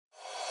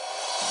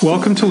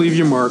Welcome to Leave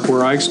Your Mark,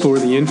 where I explore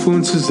the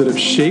influences that have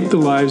shaped the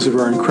lives of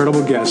our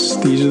incredible guests.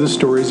 These are the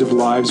stories of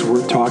lives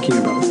worth talking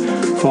about.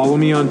 Follow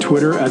me on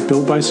Twitter at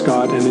Built by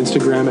Scott and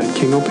Instagram at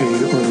King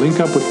O'Pain, or link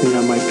up with me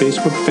on my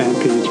Facebook fan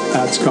page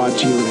at Scott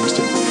G.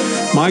 Livingston.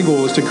 My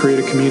goal is to create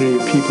a community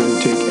of people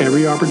who take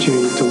every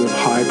opportunity to live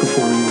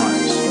high-performing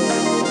lives.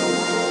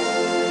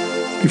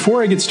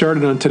 Before I get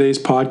started on today's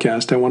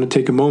podcast, I want to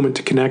take a moment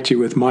to connect you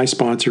with my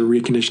sponsor,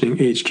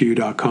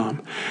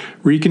 ReconditioningHQ.com.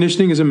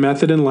 Reconditioning is a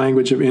method and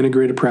language of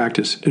integrated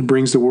practice. It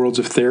brings the worlds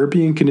of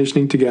therapy and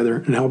conditioning together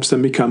and helps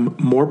them become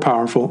more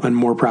powerful and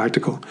more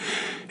practical.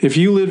 If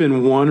you live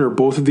in one or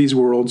both of these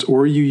worlds,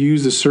 or you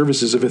use the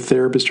services of a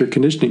therapist or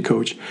conditioning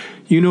coach,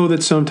 you know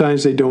that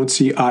sometimes they don't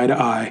see eye to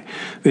eye.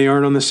 They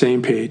aren't on the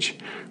same page.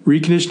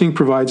 Reconditioning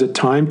provides a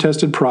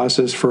time-tested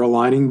process for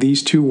aligning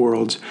these two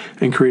worlds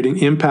and creating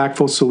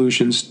impactful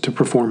solutions to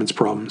performance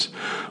problems.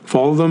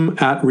 Follow them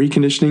at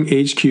Reconditioning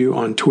HQ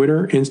on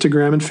Twitter,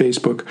 Instagram, and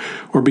Facebook,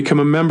 or become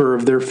a member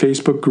of their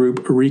Facebook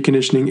group,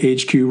 Reconditioning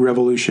HQ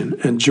Revolution,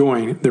 and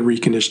join the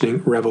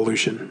Reconditioning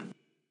Revolution.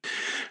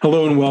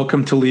 Hello and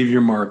welcome to Leave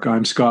Your Mark.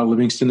 I'm Scott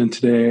Livingston, and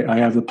today I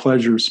have the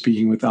pleasure of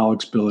speaking with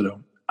Alex Bilodeau.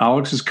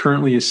 Alex is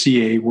currently a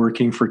CA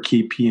working for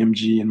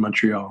KPMG in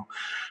Montreal.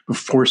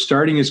 Before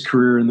starting his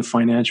career in the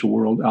financial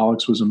world,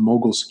 Alex was a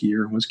mogul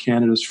skier and was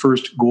Canada's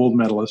first gold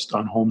medalist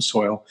on home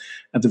soil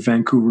at the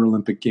Vancouver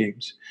Olympic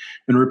Games,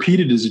 and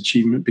repeated his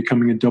achievement,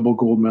 becoming a double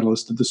gold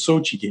medalist at the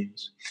Sochi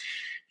Games.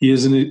 He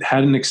has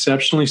had an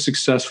exceptionally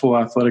successful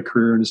athletic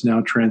career and has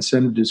now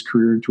transcended his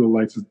career into a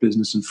life of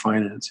business and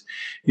finance.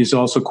 He is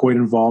also quite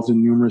involved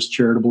in numerous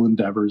charitable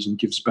endeavors and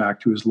gives back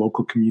to his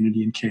local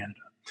community in Canada.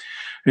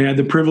 I had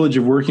the privilege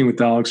of working with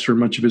Alex for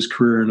much of his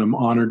career, and I'm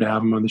honored to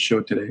have him on the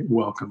show today.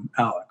 Welcome,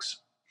 Alex.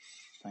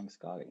 Thanks,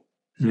 Scotty.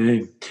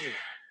 Hey.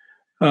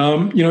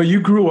 You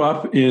grew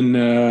up in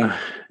the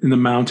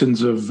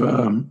mountains of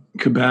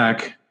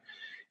Quebec,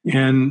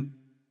 and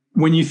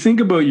when you think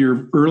about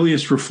your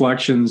earliest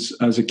reflections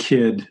as a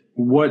kid,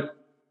 what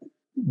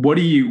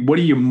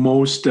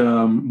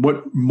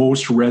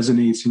most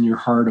resonates in your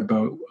heart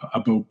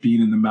about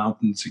being in the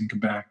mountains in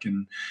Quebec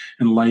and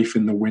life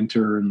in the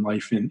winter and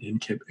life in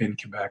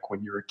Quebec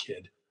when you're a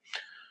kid?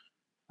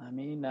 I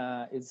mean,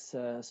 it's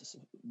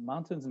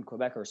mountains in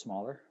Quebec are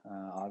smaller,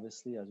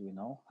 obviously, as we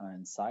know,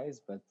 in size,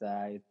 but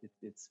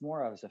it's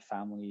more as a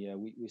family.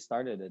 We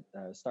started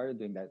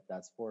doing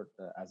that sport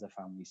as a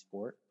family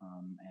sport,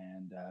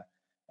 and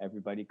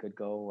everybody could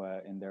go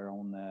in their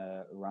own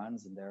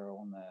runs in their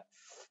own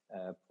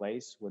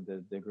place with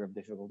the degree of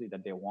difficulty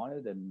that they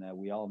wanted, and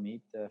we all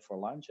meet for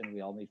lunch and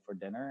we all meet for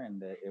dinner,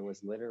 and it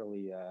was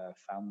literally a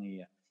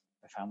family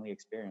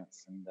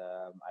experience. And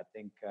I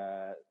think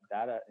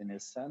that in a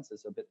sense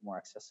is a bit more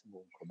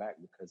accessible in Quebec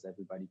because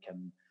everybody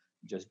can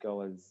just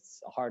go. It's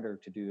harder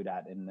to do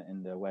that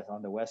in the west,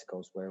 on the West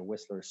Coast, where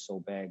Whistler is so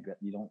big that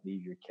you don't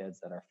leave your kids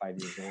that are 5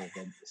 years old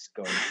and just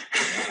go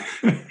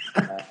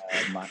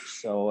much.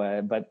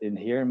 So, but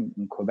here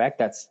in Quebec,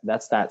 that's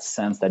that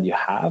sense that you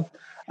have,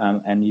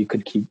 and we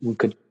could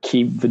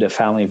keep the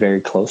family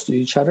very close to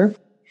each other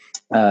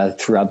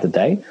throughout the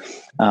day.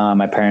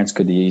 My parents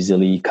could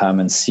easily come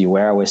and see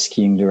where I was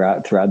skiing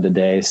throughout the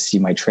day, see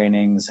my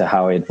trainings,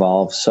 how it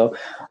evolved. So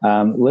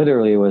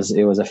literally, it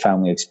was a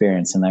family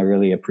experience, and I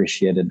really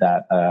appreciated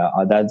that.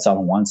 That's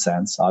on one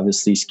sense.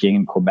 Obviously, skiing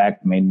in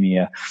Quebec made me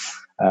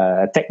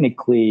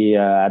technically,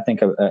 I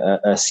think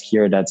a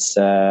skier that's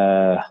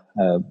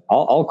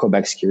all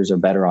Quebec skiers are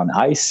better on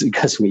ice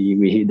because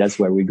we that's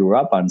where we grew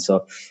up on.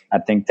 So I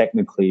think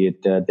technically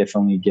it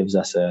definitely gives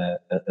us a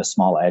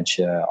small edge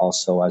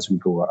also as we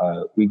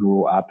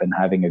grew up and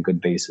having a good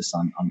basis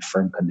on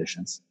firm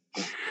conditions.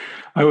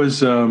 I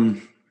was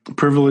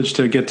privileged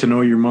to get to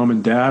know your mom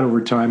and dad over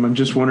time. I'm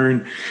just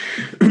wondering,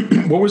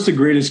 what was the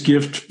greatest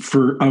gift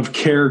of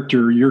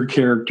character, your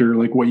character,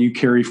 like what you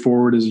carry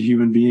forward as a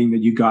human being that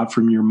you got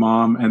from your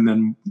mom, and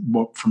then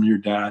what from your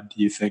dad,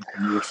 do you think,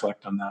 when you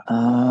reflect on that?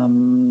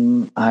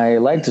 I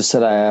like to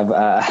say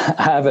I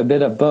have a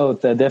bit of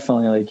both,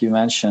 definitely, like you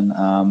mentioned.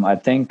 I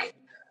think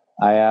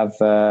I have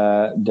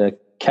the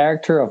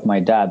character of my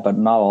dad, but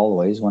not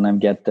always. When I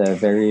get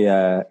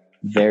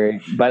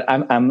but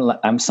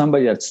I'm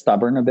somebody that's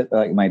stubborn a bit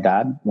like my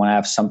dad. When I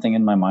have something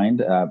in my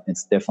mind,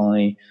 it's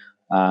definitely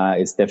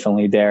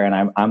there,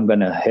 and I'm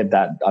gonna hit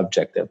that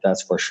objective.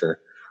 That's for sure.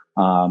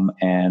 But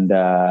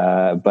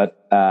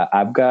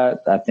I've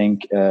got, I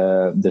think,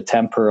 the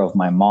temper of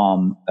my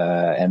mom,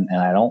 and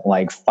I don't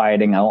like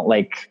fighting. I don't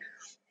like.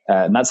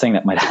 I'm not saying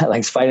that my dad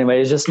likes fighting, but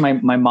it's just my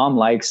mom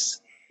likes.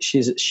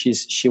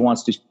 She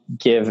wants to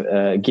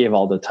give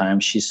all the time.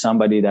 She's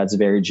somebody that's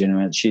very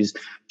genuine. She's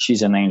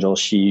an angel.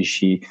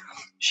 She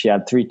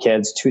had 3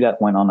 kids, 2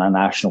 that went on a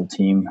national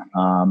team,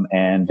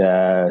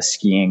 and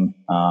skiing,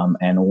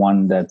 and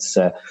one that's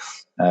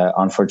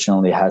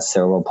unfortunately has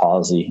cerebral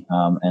palsy.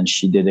 And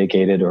she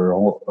dedicated her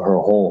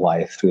whole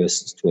life to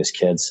his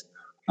kids.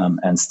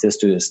 And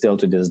still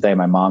to this day,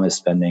 my mom is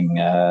spending.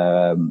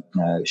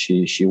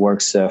 She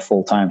works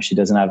full time. She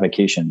doesn't have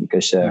vacation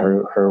because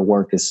her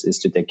work is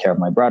to take care of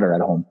my brother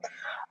at home.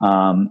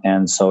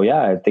 And so,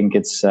 yeah, I think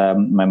it's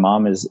my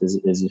mom is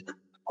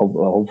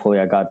hopefully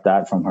I got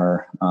that from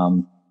her.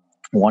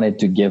 Wanted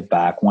to give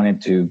back,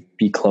 wanted to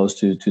be close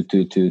to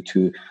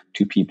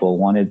people,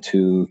 wanted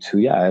to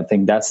yeah. I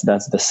think that's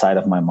the side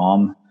of my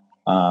mom,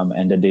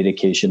 and the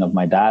dedication of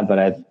my dad.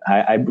 But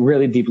I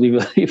really deeply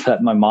believe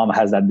that my mom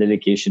has that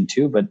dedication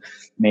too, but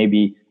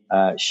maybe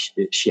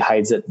she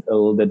hides it a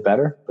little bit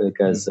better,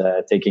 because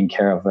taking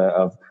care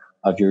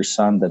of your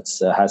son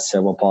that's has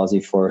cerebral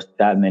palsy for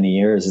that many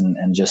years,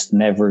 and just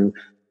never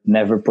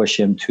push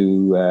him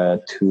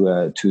to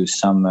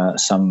some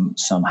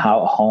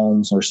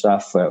homes or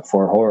stuff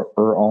for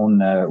her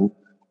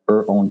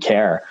own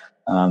care.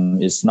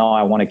 Is no,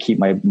 I want to keep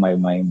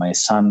my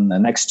son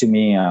next to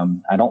me. I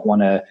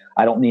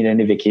don't need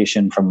any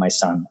vacation from my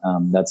son.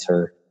 That's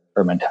her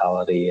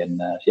mentality.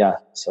 And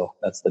so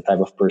that's the type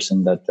of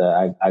person that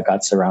I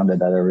got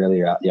surrounded at a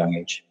really young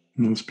age.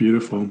 That's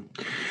beautiful.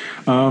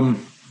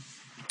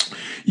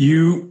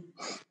 You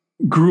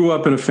grew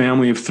up in a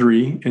family of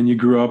three, and you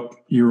grew up,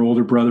 your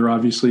older brother,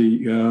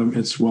 obviously,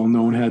 it's well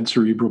known, had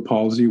cerebral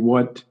palsy.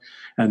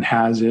 And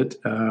has it?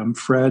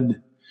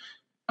 Fred,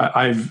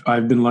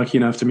 I've been lucky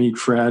enough to meet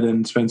Fred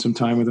and spend some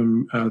time with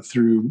him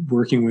through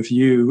working with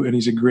you, and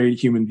he's a great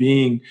human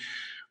being.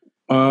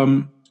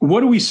 What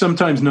do we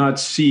sometimes not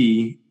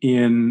see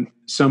in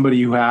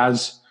somebody who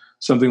has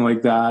something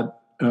like that?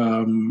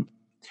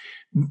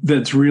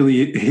 That's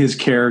really his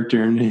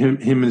character, and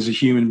him as a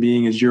human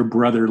being, as your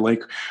brother.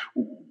 Like,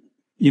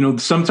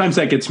 sometimes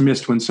that gets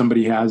missed when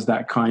somebody has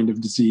that kind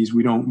of disease.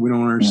 We don't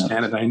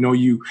understand it. I know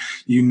you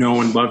know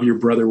and love your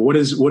brother. What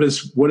is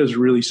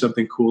really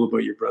something cool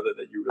about your brother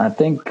that you really? I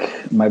think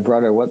what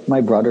my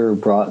brother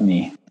brought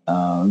me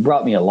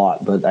a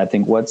lot, but I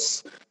think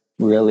what's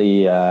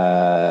really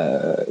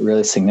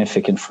really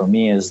significant for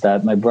me is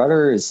that my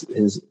brother is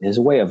his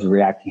way of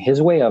reacting,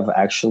 his way of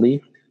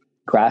actually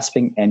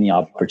grasping any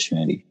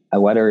opportunity,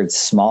 whether it's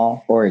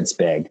small or it's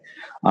big.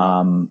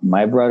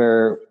 My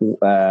brother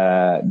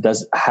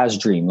has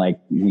dream, like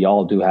we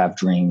all do have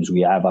dreams.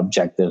 We have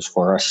objectives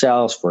for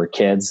ourselves, for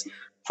kids,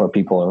 for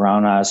people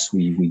around us.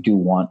 We do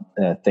want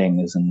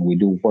things, and we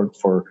do work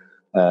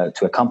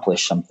to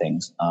accomplish some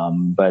things.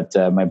 But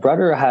my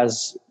brother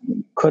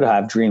could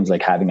have dreams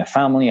like having a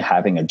family,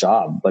 having a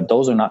job, but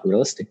those are not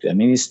realistic to him. I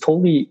mean, he's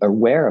totally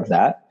aware of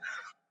that.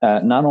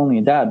 Not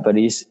only that, but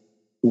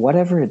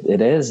whatever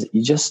it is,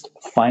 he just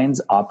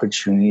finds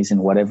opportunities in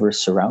whatever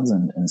surrounds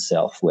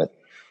himself with.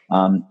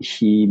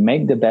 He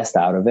made the best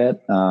out of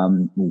it.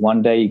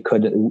 One day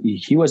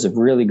he was a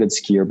really good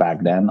skier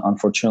back then.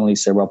 Unfortunately,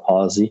 cerebral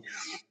palsy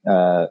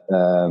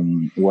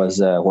was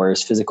where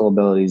his physical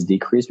abilities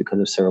decreased because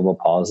of cerebral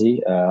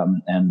palsy,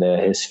 and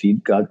his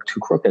feet got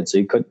too crooked, so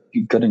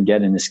he couldn't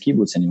get in his ski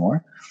boots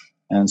anymore.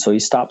 And so he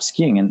stopped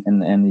skiing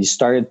and he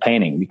started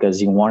painting because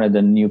he wanted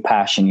a new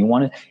passion.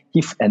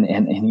 He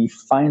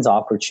finds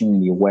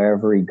opportunity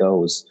wherever he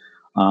goes.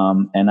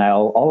 And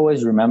I'll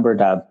always remember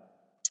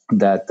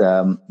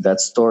that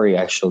story.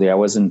 Actually, I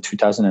was in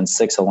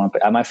 2006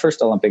 Olympic, my first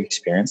Olympic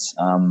experience.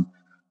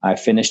 I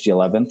finished the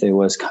 11th. It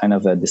was kind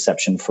of a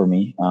deception for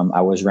me.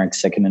 I was ranked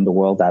second in the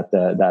world that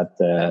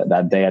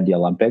day at the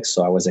Olympics,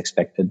 so I was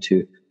expected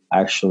to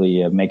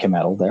actually make a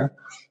medal there.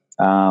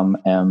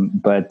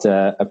 But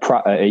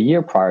a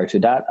year prior to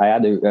that, I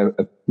had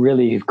a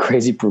really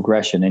crazy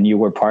progression, and you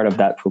were part of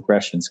that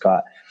progression,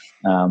 Scott.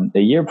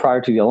 The year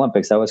prior to the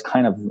Olympics, I was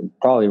kind of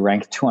probably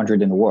ranked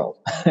 200 in the world,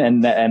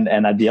 and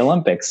at the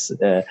Olympics,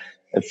 a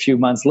few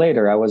months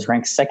later, I was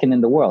ranked second in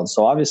the world.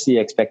 So obviously,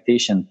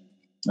 expectation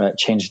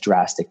changed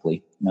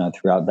drastically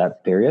throughout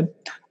that period.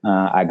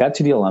 I got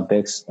to the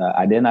Olympics.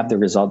 I didn't have the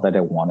result that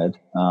I wanted,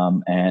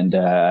 and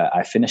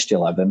I finished the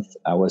 11th.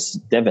 I was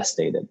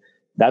devastated.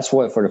 That's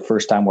what, for the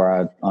first time, where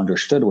I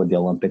understood what the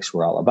Olympics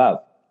were all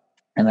about.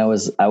 And I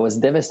was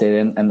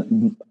devastated.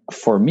 And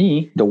for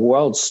me, the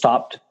world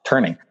stopped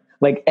turning.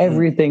 Like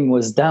everything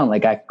was down.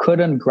 Like I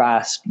couldn't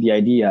grasp the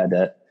idea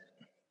that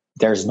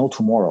there's no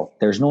tomorrow.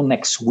 There's no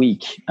next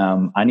week.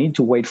 I need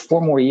to wait 4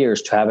 more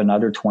years to have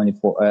another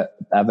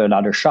have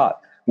another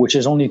shot, which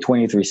is only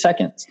 23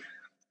 seconds.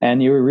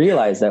 And you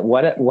realize that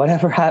what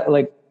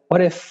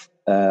if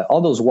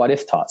all those what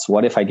if thoughts?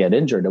 What if I get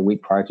injured a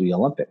week prior to the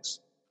Olympics?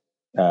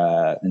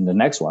 In the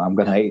next one, I'm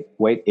going to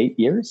wait 8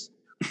 years.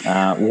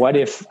 What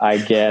if I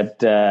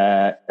get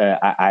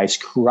I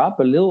screw up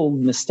a little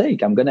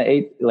mistake? I'm going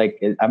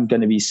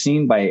to be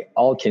seen by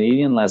all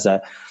Canadian as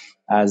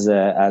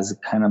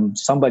kind of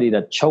somebody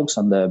that chokes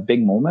on the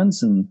big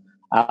moments. And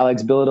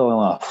Alex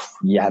Bilodeau,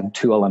 he had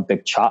 2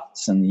 Olympic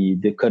shots and he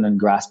couldn't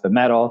grasp a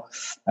medal.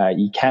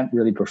 He can't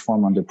really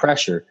perform under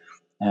pressure.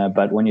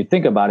 But when you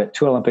think about it,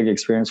 2 Olympic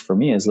experience for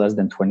me is less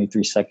than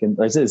 23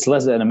 seconds. It's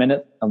less than a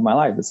minute of my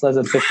life. It's less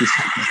than 50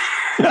 seconds.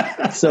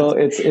 So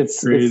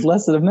it's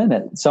less than a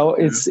minute. So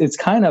it's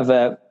kind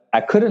of I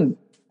couldn't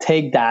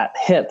take that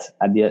hit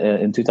at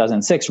in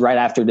 2006 right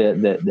after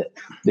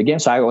the game.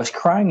 So I was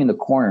crying in the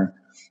corner.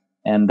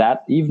 And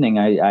that evening,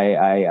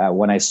 I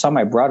when I saw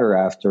my brother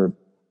after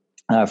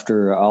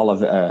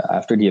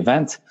the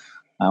event,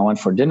 I went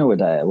for dinner with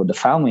the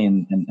family,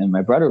 and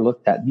my brother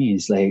looked at me.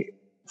 He's like,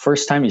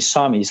 first time he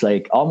saw me, he's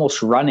like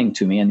almost running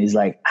to me, and he's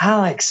like,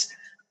 Alex,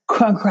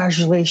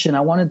 congratulations. I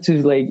wanted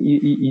to like,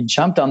 he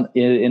jumped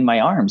in my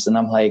arms, and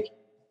I'm like,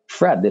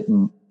 Fred,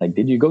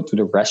 did you go to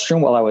the restroom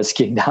while I was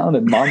skiing down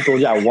and mom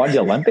told you I won the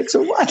Olympics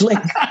or what?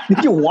 Like,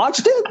 did you watch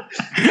it?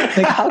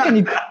 Like, how can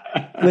you,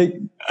 like,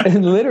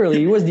 and literally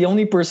he was the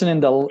only person in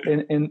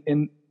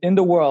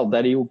the world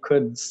that he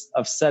could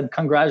have said,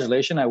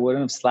 congratulations. I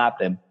wouldn't have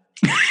slapped him.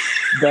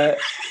 But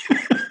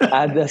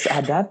at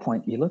that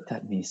point, he looked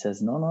at me, he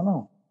says,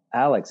 no,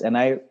 Alex. And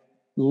I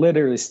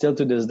literally still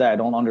to this day, I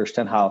don't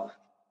understand how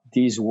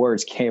these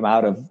words came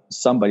out of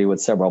somebody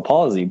with cerebral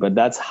palsy, but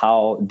that's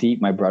how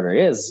deep my brother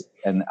is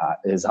and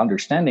his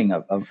understanding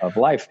of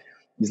life.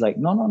 He's like,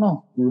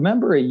 no.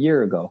 Remember a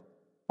year ago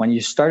when you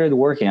started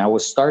working, I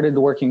started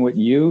working with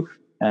you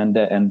and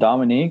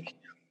Dominique,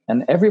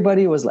 and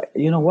everybody was like,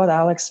 you know what,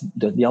 Alex,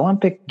 the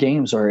Olympic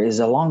Games is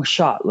a long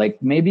shot.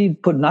 Like maybe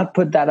not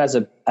put that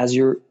as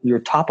your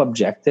top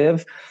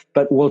objective,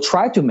 but we'll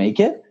try to make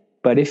it.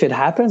 But if it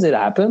happens, it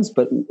happens.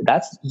 But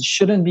that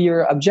shouldn't be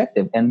your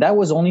objective. And that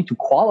was only to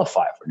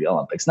qualify for the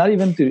Olympics, not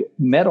even to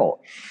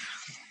medal.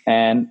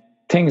 And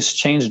things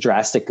changed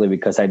drastically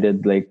because I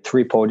did like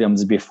 3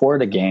 podiums before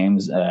the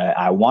games.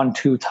 I won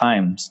 2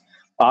 times.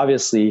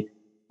 Obviously,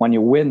 when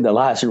you win the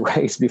last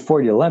race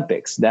before the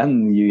Olympics,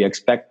 then you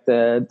expect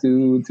to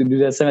do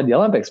the same at the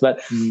Olympics.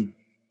 But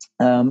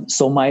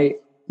so my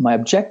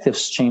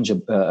objectives changed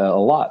a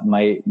lot.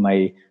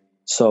 My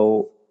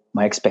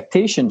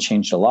expectation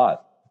changed a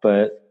lot.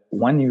 But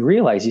when you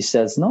realize, he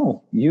says,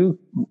 no, you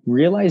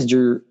realized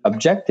your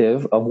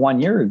objective of 1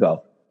 year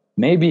ago.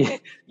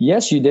 Maybe,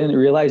 yes, you didn't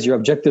realize your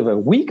objective a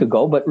week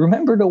ago, but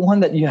remember the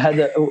one that you had,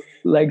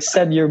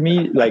 said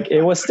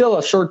it was still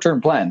a short-term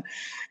plan.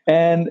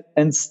 And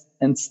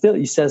still,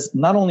 he says,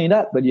 not only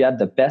that, but you had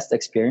the best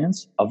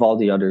experience of all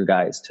the other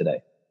guys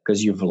today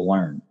because you've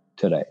learned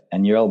today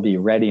and you'll be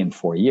ready in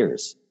 4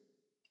 years.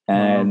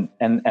 And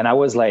I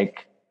was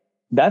like,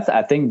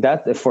 I think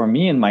that for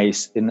me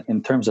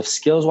in terms of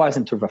skills wise,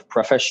 in terms of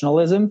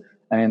professionalism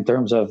and in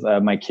terms of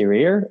my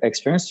career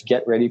experience to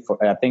get ready for,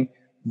 I think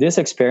this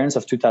experience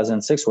of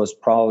 2006 was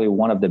probably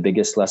one of the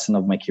biggest lessons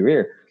of my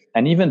career.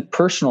 And even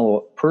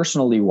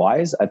personally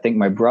wise, I think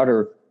my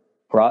brother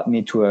brought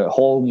me to a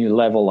whole new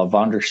level of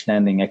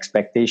understanding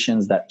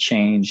expectations that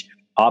change,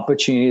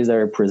 opportunities that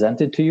are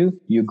presented to you.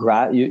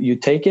 You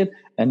take it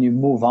and you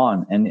move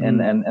on.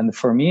 And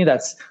for me,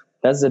 that's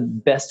the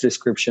best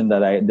description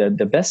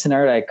the best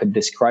scenario I could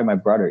describe my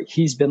brother.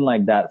 He's been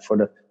like that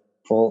for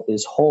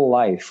his whole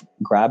life,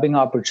 grabbing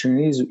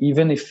opportunities,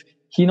 even if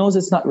he knows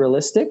it's not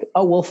realistic.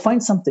 Oh, we'll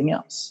find something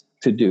else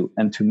to do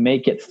and to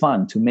make it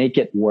fun, to make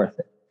it worth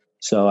it.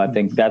 So I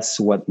think that's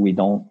what we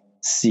don't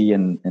see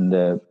in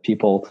the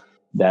people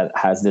that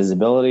has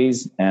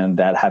disabilities and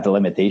that have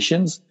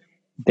limitations.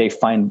 They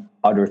find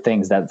other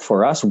things that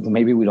for us,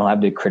 maybe we don't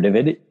have the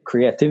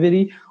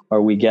creativity,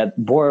 or we get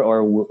bored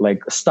or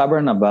like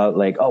stubborn about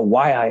like, oh,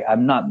 why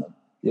I'm not,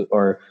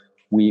 or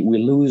we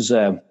lose,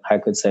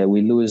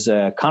 we lose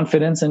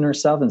confidence in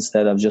ourselves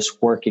instead of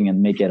just working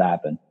and make it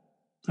happen.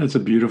 That's a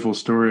beautiful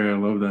story. I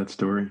love that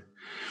story.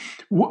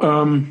 To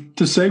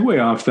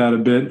segue off that a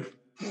bit,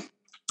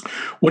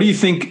 what do you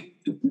think?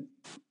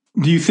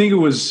 Do you think it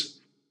was,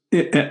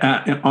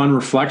 on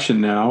reflection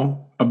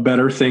now, a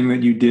better thing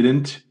that you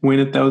didn't win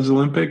at those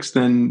Olympics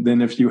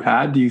than if you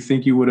had? Do you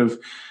think you would have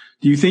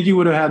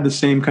had the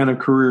same kind of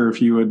career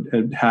if you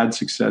had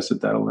success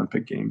at that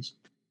Olympic Games?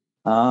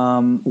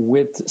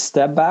 With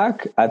step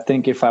back, I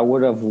think if I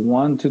would have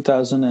won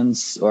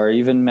 2000 or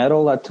even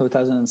medal at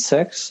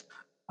 2006,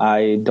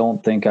 I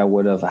don't think I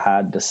would have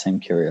had the same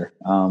career.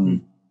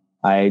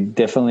 I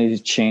definitely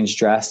changed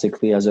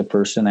drastically as a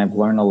person. I've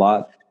learned a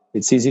lot.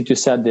 It's easy to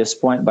say at this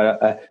point,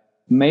 but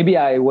maybe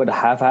I would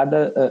have had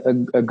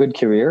a good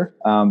career,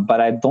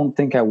 but I don't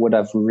think I would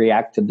have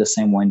reacted the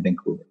same way in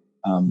Vancouver.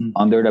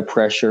 Under the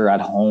pressure at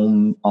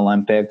home,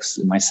 Olympics,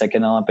 my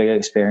second Olympic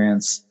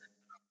experience,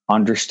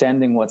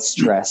 understanding what's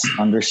stress,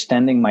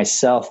 understanding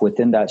myself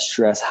within that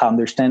stress,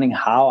 understanding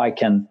how I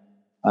can,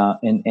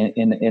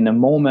 in a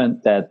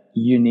moment that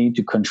you need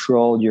to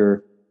control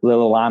your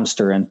little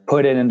hamster and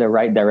put it in the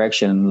right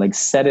direction, like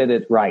set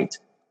it right,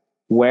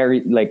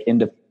 where like in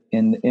the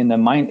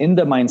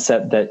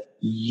mindset that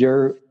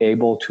you're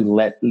able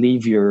to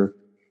leave your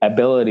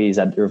abilities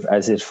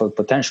as its full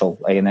potential,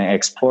 and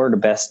explore the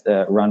best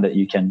run that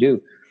you can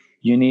do.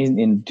 You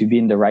need to be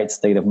in the right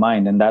state of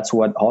mind, and that's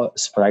what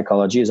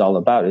psychology is all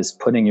about: is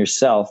putting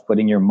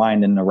your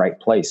mind in the right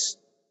place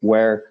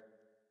where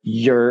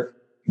you're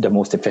the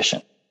most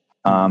efficient.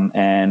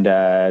 And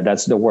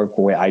that's the work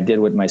I did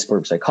with my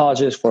sport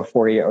psychologist for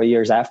 4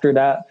 years after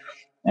that,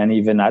 and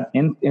even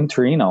in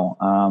Torino,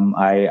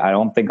 I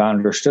don't think I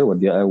understood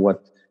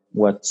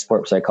what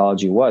sport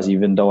psychology was,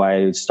 even though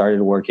I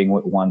started working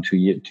with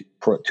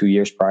 2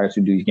 years prior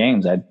to these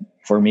games.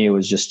 For me, it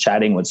was just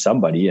chatting with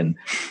somebody, and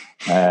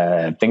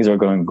things are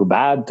going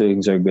bad,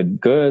 things are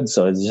good.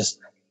 So it's just,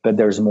 but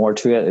there's more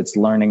to it. It's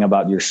learning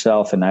about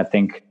yourself. And I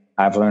think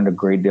I've learned a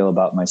great deal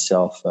about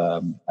myself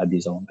at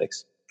these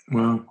Olympics.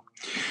 Wow.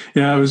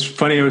 Yeah, it was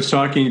funny. I was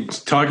talking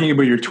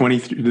about your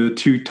 23, the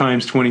 2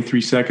 times 23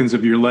 seconds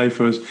of your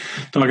life. I was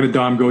talking to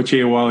Dom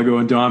Gauthier a while ago,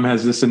 and Dom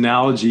has this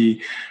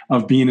analogy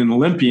of being an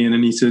Olympian.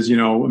 And he says,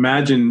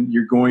 imagine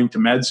you're going to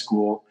med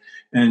school,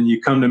 and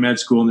you come to med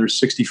school and there's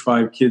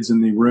 65 kids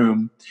in the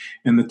room,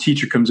 and the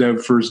teacher comes out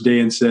first day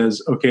and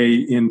says, okay,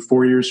 in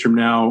 4 years from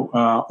now,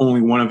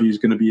 only one of you is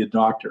going to be a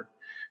doctor.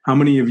 How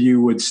many of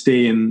you would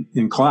stay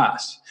in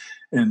class?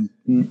 And,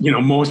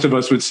 most of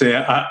us would say,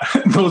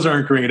 those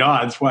aren't great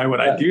odds. Why would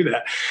I do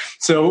that?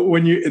 So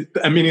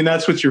and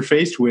that's what you're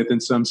faced with in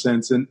some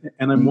sense. And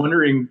I'm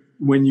wondering,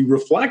 when you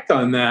reflect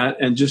on that,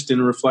 and just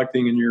in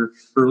reflecting in your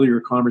earlier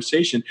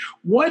conversation,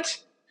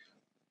 what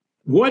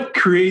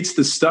creates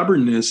the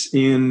stubbornness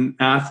in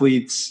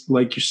athletes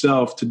like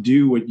yourself to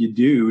do what you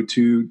do,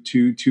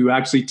 to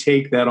actually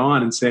take that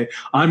on and say,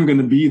 I'm going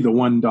to be the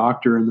one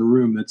doctor in the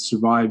room that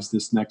survives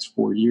this next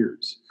 4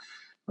 years?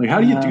 Like,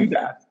 how do you do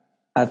that?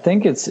 I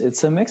think it's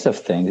a mix of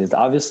things.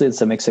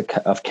 It's a mix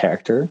of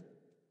character.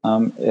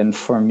 And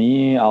for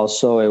me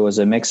also, it was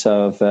a mix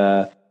of,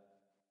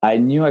 I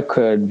knew I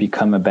could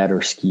become a better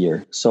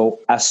skier. So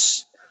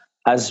as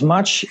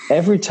much,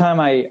 every time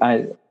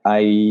I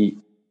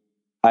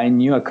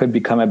knew I could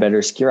become a better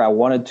skier, I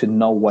wanted to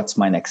know what's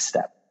my next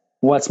step.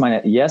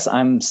 Yes,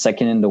 I'm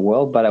second in the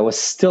world, but I was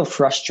still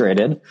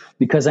frustrated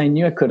because I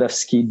knew I could have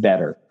skied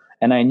better.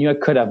 And I knew I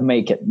could have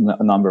made it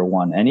number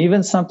one. And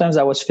even sometimes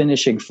I was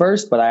finishing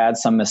first, but I had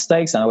some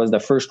mistakes. And I was the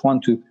first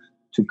one to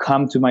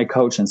come to my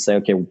coach and say,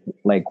 okay,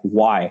 like,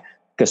 why?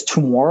 Because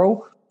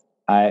tomorrow,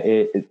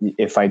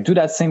 if I do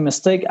that same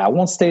mistake, I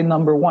won't stay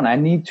number one. I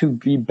need to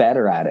be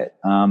better at it.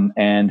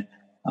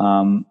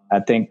 I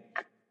think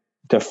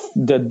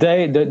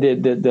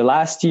the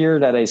last year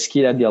that I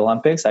skied at the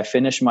Olympics, I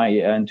finished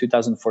in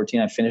 2014,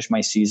 I finished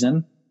my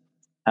season.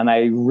 And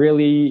I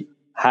really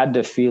had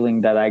the feeling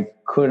that I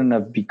couldn't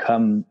have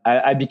become,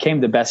 I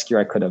became the best skier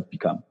I could have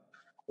become.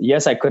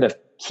 Yes, I could have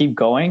keep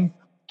going,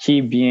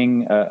 keep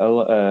being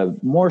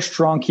more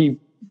strong,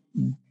 keep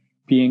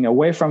being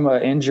away from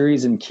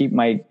injuries and keep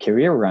my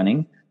career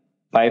running.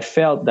 But I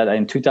felt that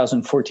in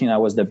 2014, I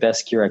was the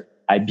best skier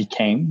I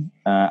became.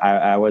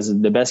 I was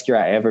the best skier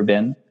I ever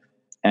been.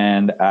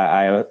 And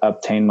I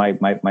obtained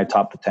my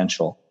top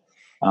potential.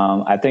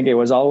 I think it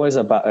was always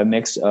about a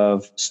mix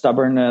of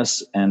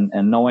stubbornness and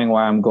knowing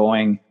where I'm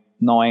going,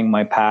 knowing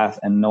my path,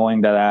 and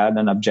knowing that I had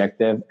an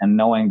objective, and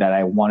knowing that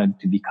I wanted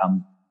to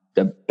become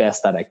the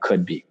best that I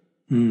could be.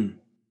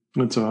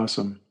 That's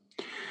awesome.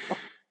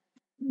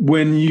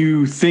 When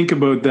you think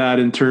about that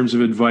in terms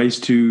of advice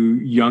to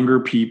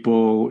younger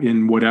people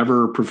in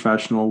whatever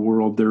professional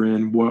world they're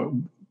in,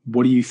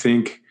 what do you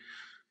think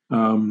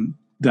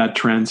that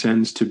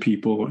transcends to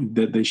people,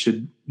 that they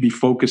should be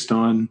focused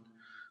on,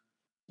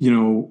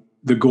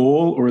 the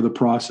goal or the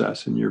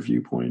process in your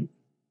viewpoint?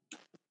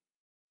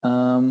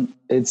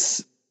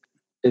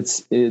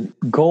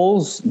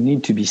 Goals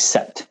need to be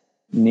set,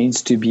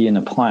 needs to be in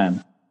a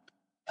plan.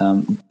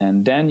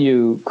 And then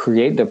you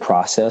create the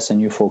process and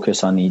you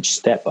focus on each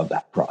step of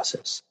that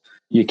process.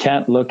 You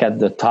can't look at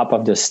the top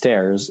of the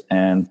stairs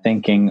and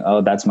thinking,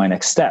 oh, that's my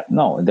next step.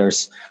 No,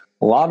 there's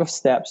a lot of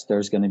steps.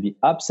 There's going to be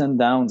ups and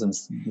downs. And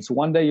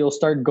one day you'll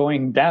start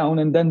going down,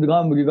 and then you're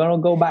going to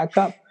go back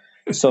up.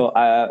 So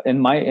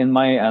and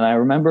I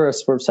remember a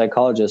sports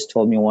psychologist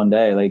told me one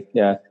day, like,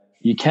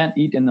 you can't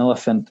eat an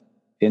elephant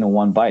in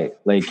one bite.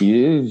 Like,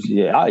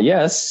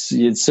 yes,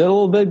 it's a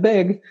little bit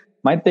big.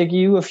 Might take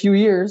you a few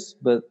years,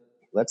 but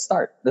let's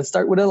start. Let's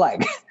start with a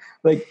leg.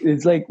 Like,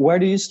 it's like, where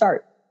do you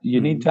start?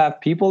 You need to have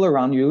people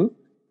around you.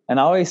 And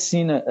I always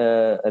seen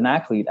an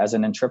athlete as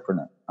an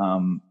entrepreneur.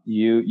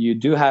 You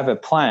do have a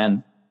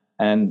plan,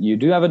 and you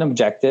do have an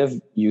objective.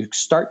 You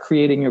start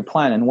creating your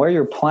plan, and where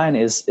your plan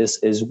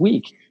is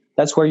weak,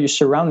 that's where you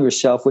surround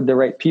yourself with the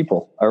right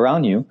people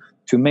around you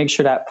to make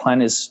sure that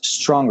plan is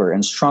stronger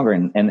and stronger,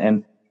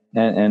 and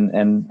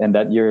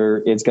that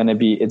it's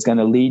going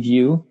to lead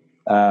you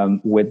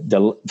with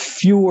the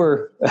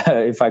fewer,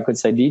 if I could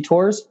say,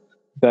 detours,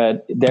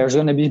 but there's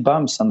going to be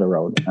bumps on the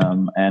road.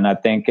 And I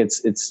think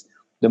it's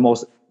the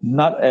most,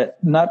 not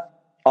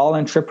all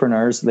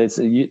entrepreneurs.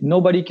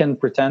 Nobody can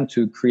pretend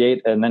to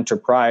create an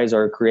enterprise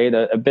or create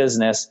a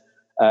business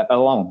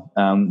alone.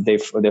 They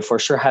for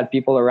sure had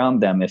people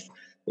around them.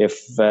 If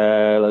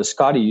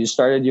Scotty, you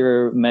started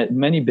your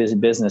many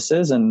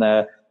businesses, and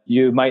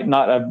you might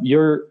not have,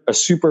 you're a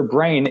super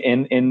brain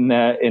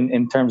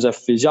in terms of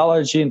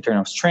physiology, in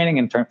terms of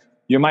training,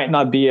 you might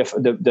not be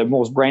the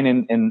most brain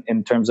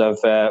in terms of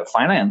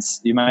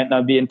finance. You might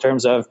not be in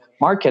terms of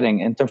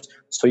marketing,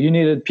 so you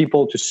needed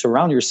people to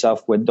surround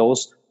yourself with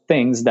those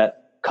things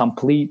that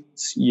complete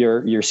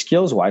your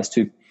skills wise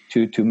to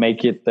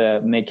make it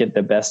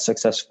the best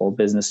successful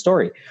business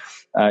story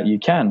you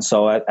can.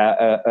 So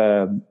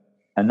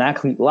an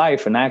athlete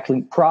life, an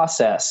athlete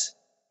process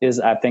is,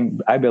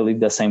 I believe,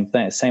 the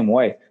same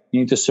way.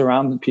 You need to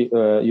surround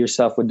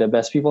yourself with the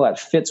best people that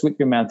fits with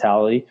your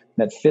mentality,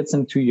 that fits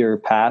into your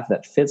path,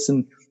 that fits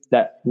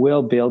that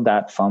will build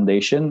that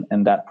foundation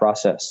and that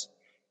process.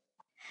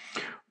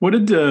 What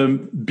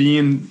did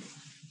being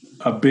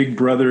a big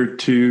brother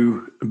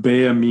to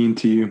Bea mean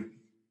to you?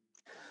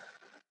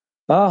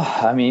 Oh,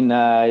 I mean,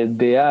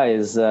 Bea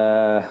is,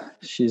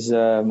 she's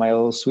my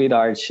little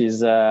sweetheart.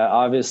 She's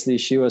obviously,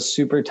 she was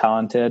super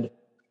talented.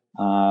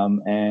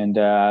 And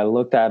I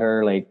looked at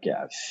her like,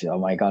 oh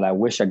my God, I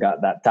wish I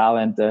got that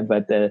talent.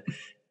 But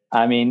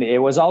I mean, it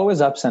was always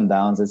ups and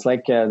downs. It's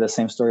like the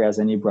same story as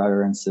any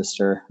brother and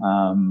sister.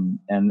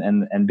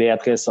 And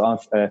Beatrice,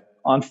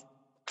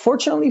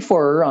 unfortunately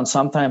for her, on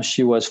sometimes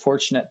she was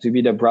fortunate to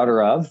be the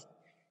brother of.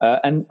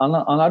 And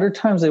on other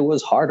times, it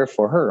was harder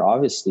for her,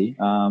 obviously.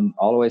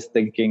 Always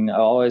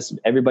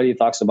everybody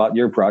talks about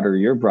your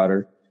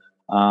brother.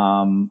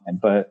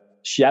 But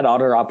she had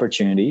other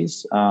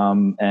opportunities,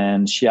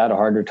 and she had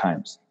harder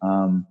times.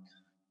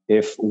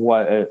 If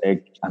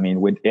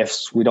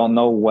we don't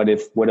know what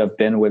if would have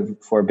been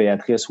for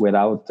Beatrice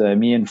without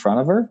me in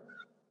front of her.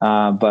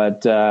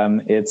 But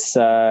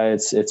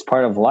it's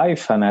part of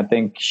life, and I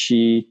think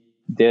she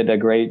did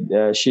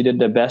she did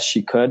the best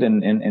she could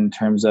in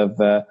terms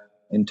of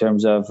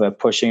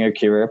pushing her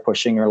career,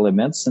 pushing her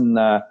limits. And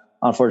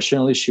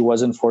unfortunately, she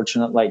wasn't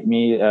fortunate like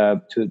me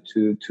to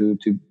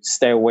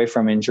stay away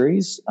from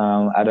injuries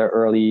at an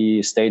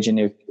early stage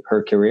in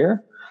her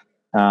career.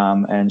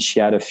 And she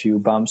had a few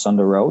bumps on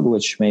the road,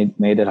 which made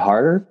it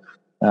harder.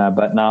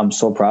 But now I'm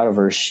so proud of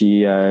her.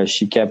 She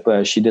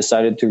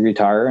decided to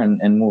retire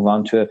and move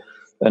on to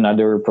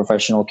another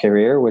professional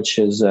career, which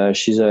is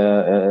she's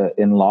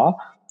in law.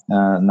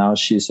 Now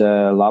she's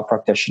a law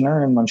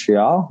practitioner in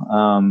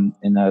Montreal,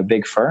 in a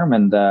big firm,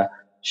 and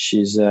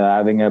she's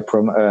having a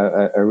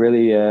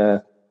really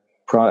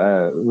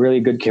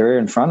good career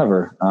in front of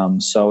her.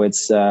 So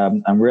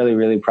I'm really,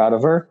 really proud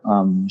of her.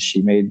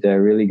 She made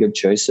really good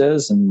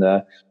choices, and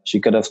she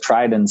could have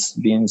tried and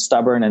been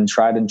stubborn and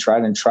tried in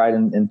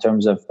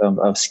terms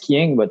of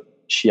skiing, but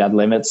she had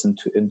limits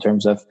in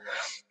terms of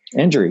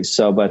injuries.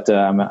 So, but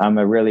I'm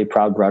a really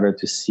proud brother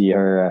to see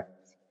her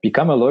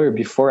become a lawyer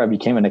before I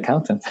became an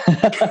accountant.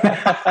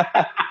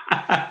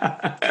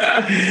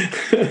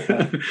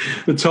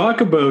 But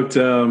talk about,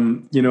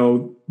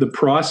 the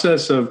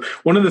process of,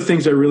 one of the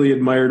things I really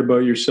admired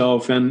about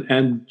yourself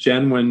and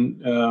Jen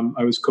when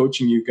I was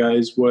coaching you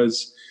guys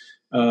was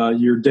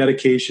your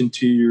dedication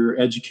to your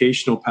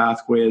educational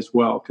pathway as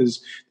well,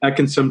 because that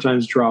can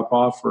sometimes drop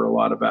off for a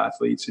lot of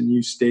athletes, and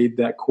you stayed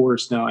that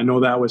course. Now, I know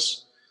that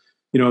was,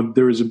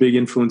 there was a big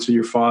influence of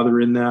your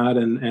father in that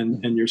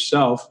and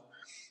yourself.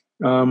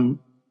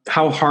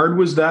 How hard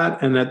was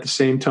that? And at the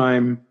same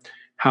time,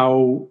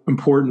 how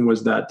important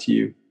was that to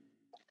you?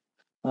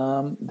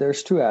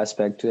 There's two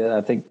aspects to it. I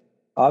think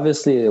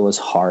obviously it was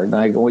hard.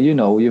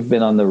 You've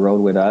been on the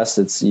road with us.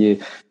 It's you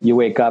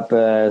wake up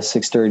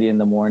 6:30 in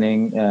the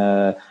morning.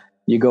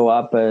 You go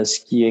up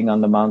skiing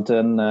on the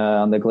mountain,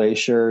 on the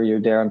glacier.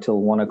 You're there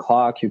until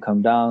 1:00. You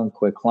come down,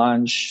 quick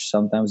lunch,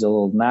 sometimes a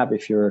little nap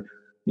if you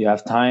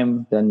have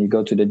time. Then you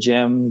go to the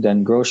gym,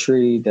 then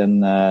grocery,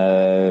 then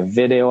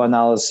video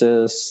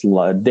analysis,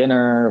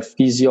 dinner,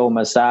 physio,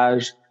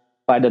 massage.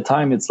 By the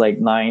time it's like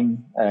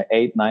 9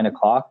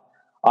 o'clock,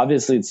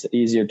 obviously it's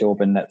easier to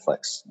open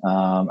Netflix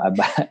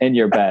in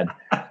your bed.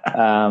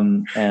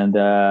 And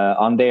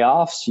on day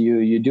offs,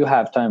 you do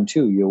have time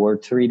too. You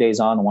work 3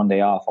 days on, 1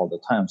 day off all the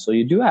time. So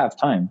you do have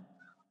time.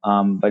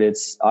 But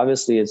it's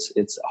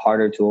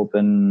harder to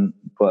open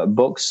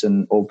books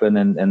and open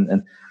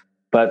and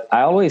but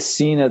I always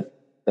seen it,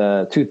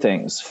 two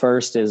things.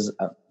 First is,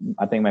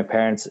 I think my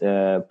parents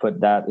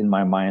put that in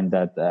my mind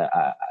that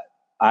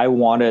I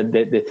wanted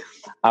that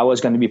I was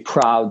going to be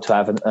proud to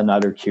have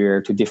another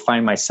career, to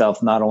define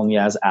myself not only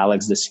as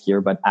Alex the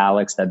skier, but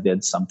Alex that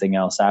did something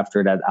else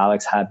after that.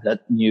 Alex had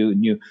that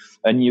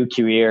a new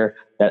career,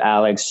 that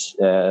Alex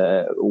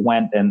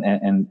went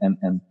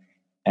and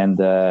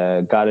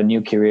got a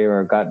new career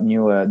or got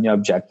new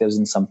objectives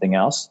in something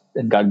else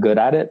and got good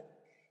at it.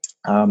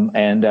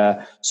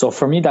 So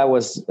for me, that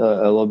was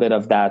a little bit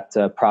of that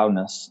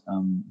proudness.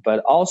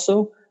 But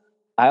also,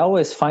 I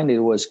always find it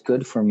was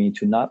good for me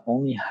to not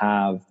only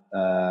have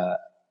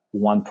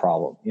one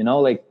problem,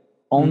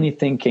 only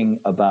thinking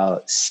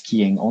about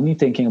skiing, only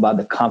thinking about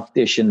the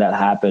competition that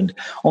happened,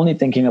 only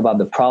thinking about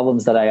the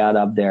problems that I had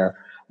up there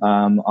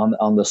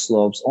on the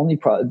slopes, only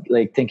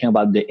thinking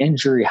about the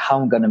injury,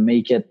 how I'm going to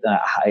make it,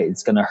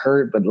 it's going to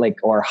hurt, but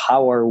or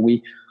how are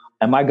we?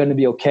 Am I going to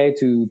be okay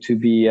to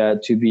be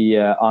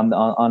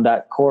on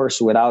that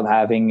course without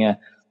having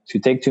to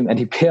take too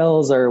many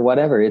pills or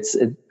whatever? It's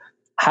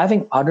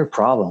having other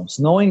problems,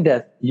 knowing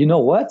that,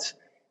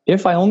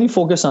 if I only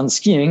focus on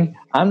skiing,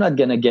 I'm not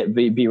going to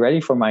be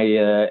ready for my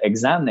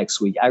exam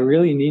next week. I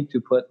really need to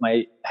put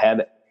my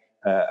head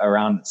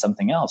around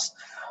something else.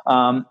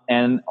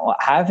 And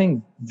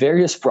having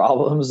various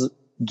problems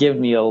give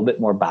me a little bit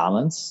more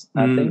balance,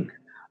 I think.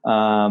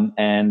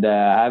 And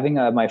having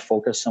my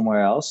focus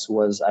somewhere else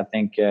was, I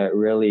think,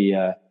 really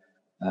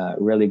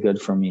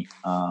good for me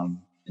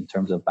in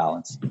terms of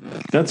balance.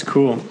 That's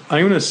cool.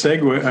 I'm going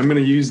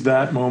to use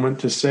that moment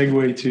to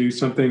segue to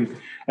something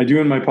I do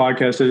in my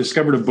podcast. I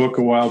discovered a book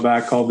a while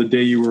back called The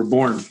Day You Were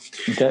Born.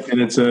 Okay.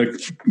 And it's a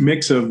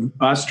mix of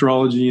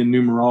astrology and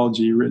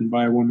numerology written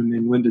by a woman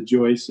named Linda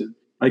Joyce. And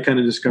I kind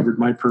of discovered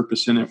my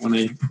purpose in it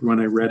when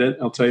I read it.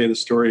 I'll tell you the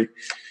story,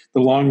 the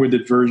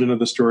long-winded version of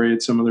the story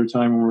at some other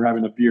time when we're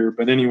having a beer.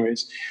 But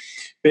anyways,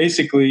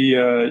 basically,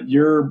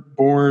 you're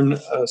born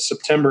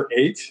September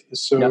 8th.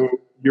 So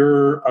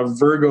you're a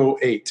Virgo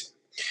 8.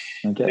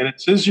 Okay. And it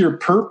says your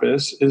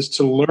purpose is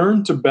to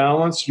learn to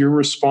balance your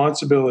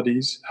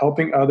responsibilities,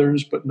 helping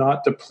others, but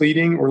not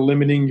depleting or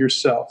limiting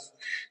yourself,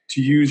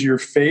 to use your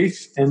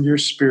faith and your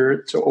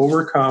spirit to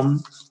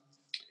overcome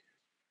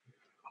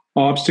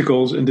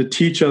obstacles and to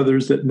teach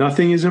others that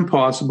nothing is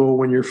impossible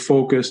when you're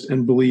focused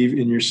and believe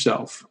in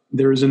yourself.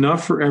 There is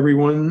enough for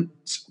everyone's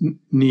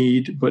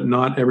need, but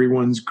not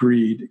everyone's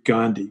greed.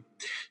 Gandhi.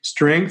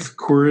 Strength,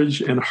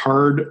 courage, and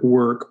hard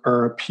work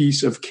are a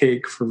piece of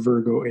cake for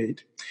Virgo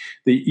 8.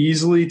 They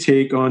easily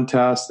take on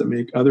tasks that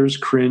make others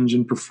cringe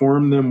and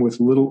perform them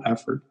with little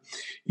effort.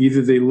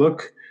 Either they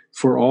look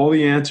for all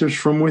the answers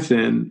from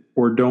within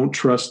or don't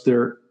trust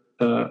their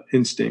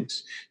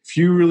instincts.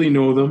 Few really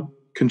know them.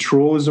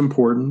 Control is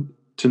important.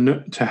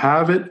 To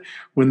have it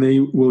they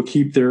will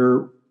keep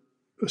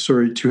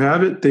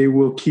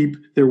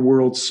their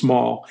world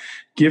small.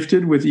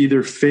 Gifted with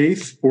either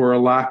faith or a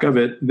lack of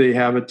it, they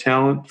have a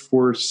talent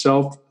for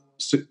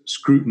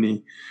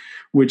self-scrutiny,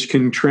 which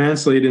can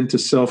translate into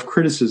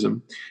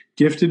self-criticism.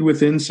 Gifted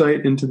with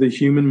insight into the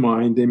human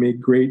mind, they make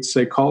great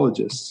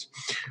psychologists.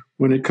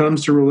 When it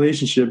comes to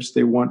relationships,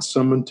 they want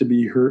someone to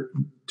be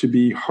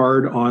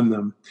hard on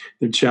them.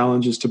 Their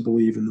challenge is to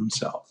believe in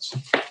themselves.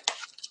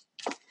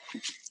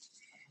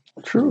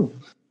 True.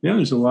 Yeah,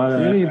 there's a lot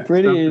of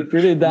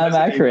pretty damn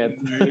accurate.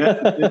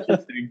 Yeah,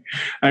 interesting.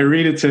 I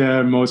read it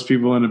to most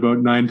people, and about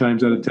 9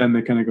 times out of 10,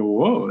 they kind of go,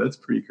 "Whoa, that's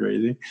pretty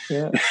crazy."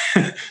 Yeah.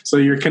 So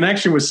your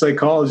connection with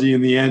psychology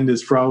in the end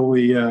is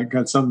probably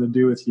got something to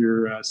do with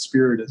your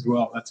spirit as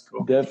well. That's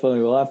cool.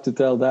 Definitely, we'll have to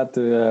tell that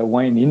to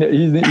Wayne. He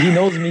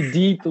knows me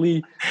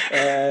deeply,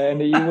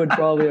 and he would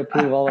probably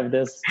approve all of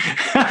this.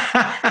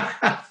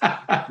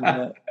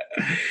 Yeah.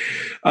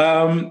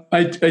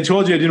 I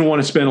told you I didn't want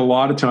to spend a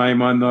lot of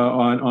time on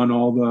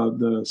all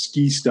the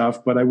ski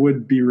stuff, but I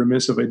would be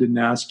remiss if I didn't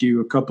ask you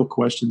a couple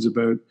questions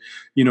about,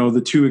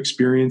 the 2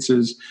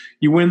 experiences.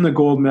 You win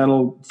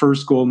the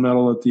first gold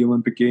medal at the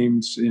Olympic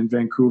Games in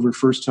Vancouver,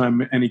 first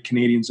time any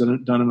Canadians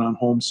had done it on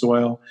home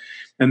soil,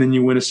 and then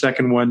you win a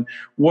second one.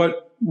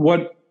 What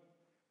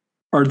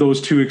are those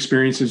 2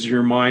 experiences in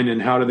your mind,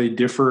 and how do they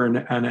differ,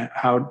 and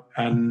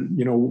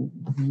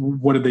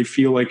what do they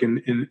feel like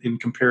in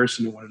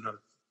comparison to one another?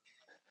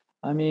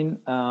 I mean,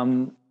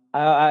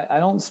 I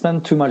don't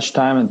spend too much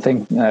time and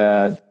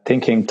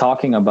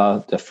talking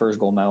about the first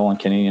gold medal on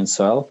Canadian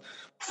soil.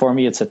 For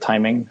me, it's a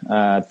timing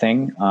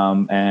thing,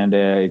 and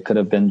it could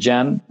have been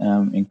Jen,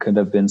 it could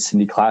have been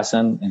Cindy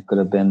Klassen, it could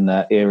have been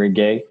Eric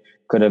Gay,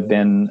 could have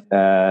been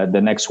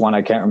the next one.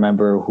 I can't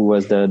remember who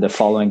was the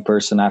following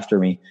person after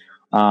me.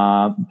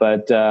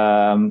 But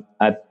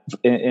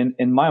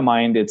in my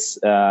mind, it's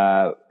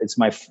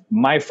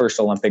my first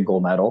Olympic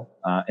gold medal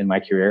in my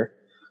career.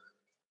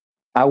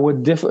 I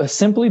would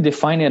simply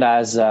define it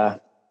as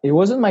it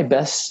wasn't my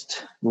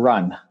best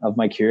run of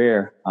my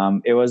career.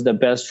 It was the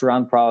best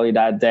run probably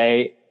that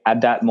day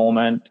at that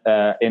moment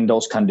in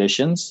those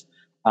conditions,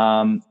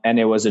 and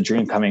it was a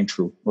dream coming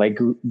true. Like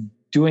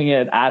doing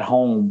it at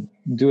home,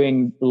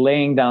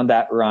 laying down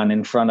that run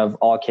in front of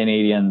all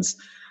Canadians,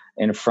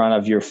 in front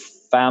of your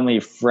family,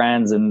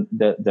 friends, and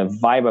the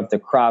vibe of the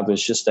crowd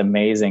was just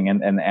amazing.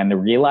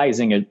 And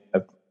realizing a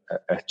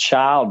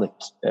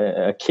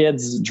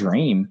kid's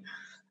dream.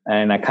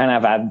 And I kind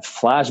of had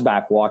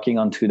flashback walking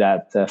onto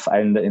that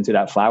into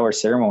that flower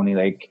ceremony,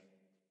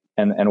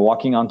 and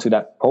walking onto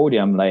that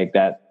podium like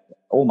that.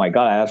 Oh my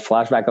God! I had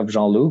flashback of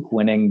Jean-Luc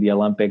winning the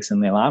Olympics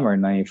in Lillehammer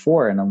in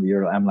 '94, and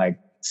I'm like,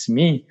 it's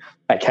me.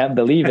 I can't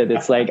believe it.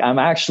 It's like I'm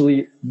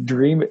actually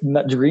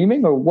not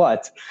dreaming or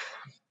what?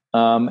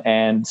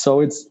 And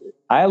so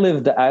I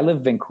lived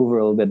Vancouver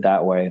a little bit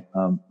that way,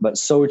 but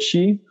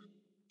Sochi.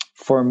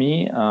 For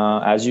me,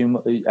 as you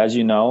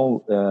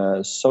know,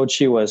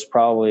 Sochi was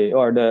probably,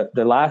 or the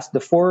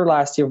 4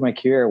 last year of my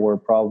career were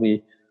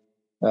probably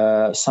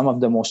some of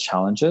the most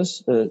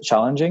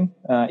challenging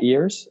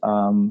years.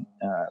 A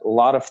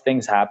lot of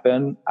things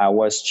happened. I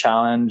was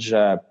challenged.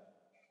 I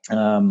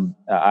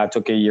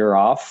took a year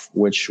off,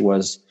 which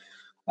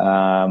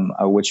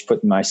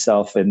put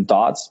myself in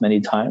dots many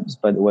times,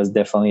 but it was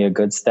definitely a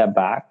good step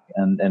back.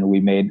 And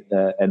we made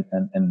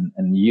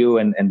and you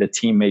and the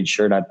team made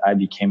sure that I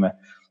became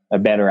a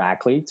better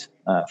athlete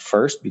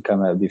first,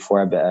 before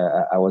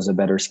I was a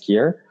better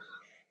skier.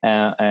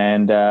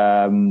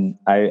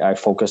 I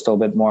focused a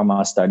little bit more on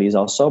my studies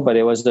also, but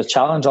it was the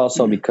challenge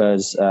also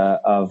because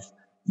of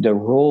the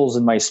rules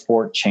in my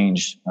sport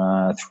changed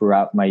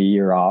throughout my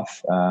year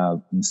off.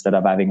 Instead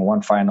of having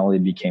 1 final,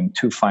 it became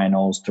 2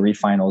 finals, 3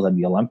 finals at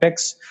the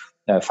Olympics,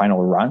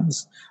 final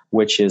runs,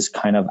 which is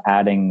kind of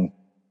adding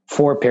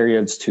 3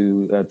 periods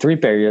to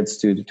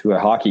a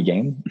hockey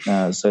game.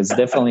 So it's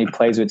definitely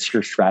plays with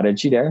your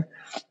strategy there.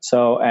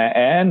 So,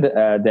 and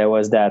there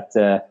was that,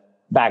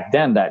 back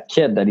then, that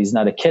kid that he's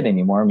not a kid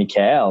anymore,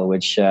 Mikael,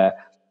 which,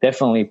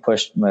 definitely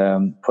pushed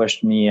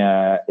me,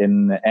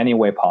 in any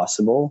way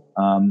possible.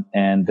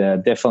 And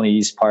definitely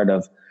he's part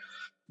of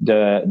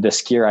the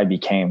skier I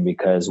became,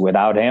 because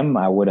without him,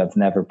 I would have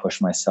never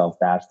pushed myself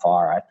that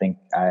far. I think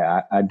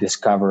I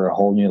discovered a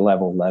whole new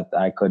level that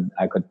I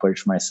could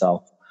push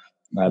myself,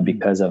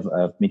 because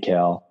of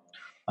Mikael.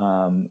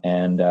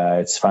 And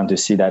it's fun to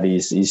see that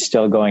he's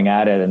still going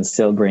at it and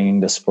still bringing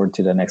the sport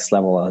to the next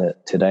level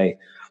today.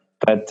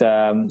 But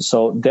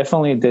so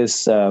definitely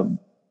this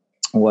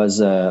was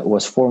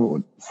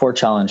four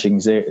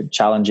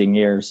challenging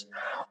years.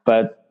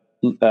 But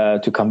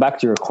to come back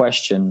to your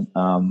question,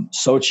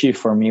 Sochi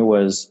for me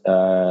was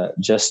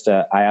just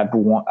I had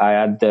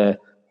the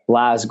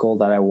last goal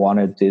that I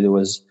wanted. It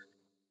was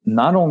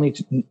not only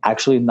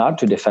not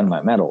to defend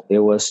my medal. It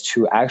was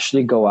to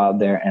actually go out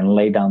there and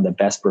lay down the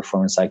best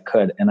performance I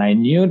could. And I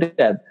knew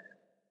that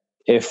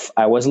if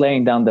I was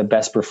laying down the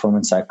best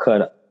performance I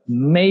could,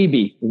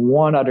 maybe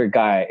one other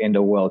guy in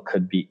the world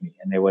could beat me,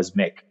 and it was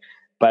Mick.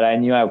 But I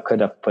knew I could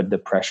have put the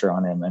pressure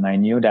on him, and I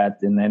knew that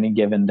in any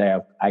given day,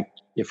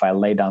 if I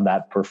lay down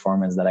that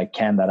performance that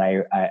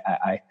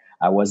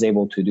I was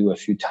able to do a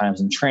few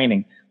times in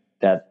training,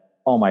 that,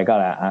 oh my God,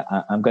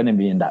 I'm going to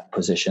be in that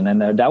position.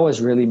 And that was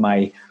really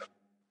my,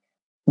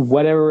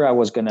 whatever I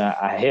was going to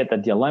hit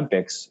at the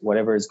Olympics,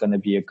 whatever is going to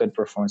be a good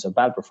performance or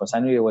bad performance,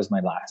 I knew it was my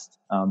last.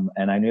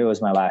 And I knew it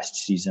was my last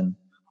season.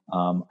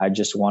 I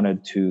just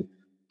wanted to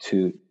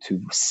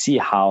see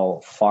how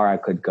far I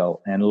could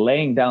go, and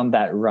laying down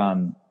that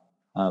run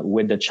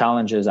with the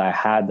challenges I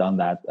had on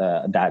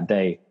that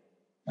day,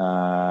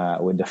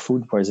 with the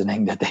food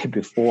poisoning the day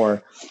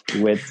before,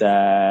 with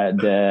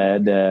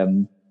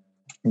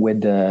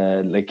with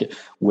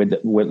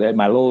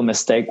my little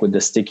mistake with the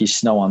sticky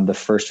snow on the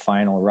first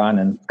final run,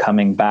 and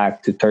coming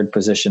back to third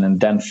position and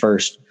then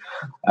first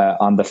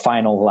on the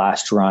final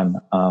last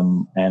run.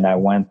 And I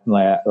went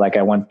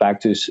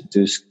back to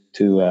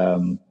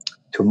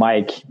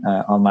Mike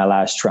on my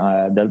last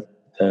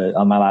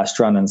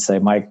run and say,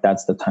 Mike,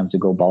 that's the time to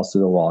go balls to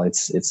the wall.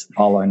 It's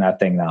all or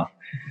nothing now.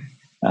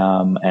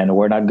 And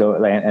we're not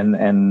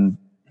going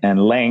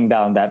and laying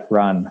down that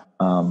run.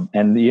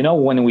 And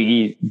when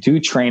we do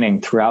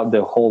training throughout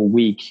the whole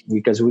week,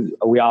 because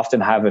we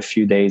often have a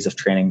few days of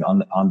training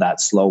on that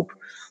slope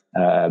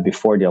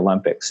before the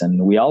Olympics,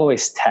 and we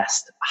always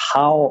test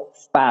how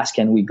fast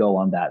can we go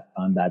on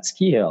that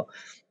ski hill.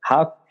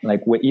 How,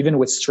 even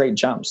with straight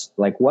jumps,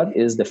 what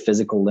is the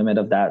physical limit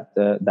of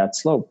that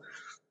slope?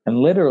 And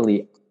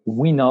literally,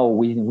 we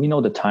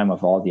know the time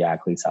of all the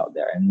athletes out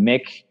there, and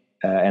Mick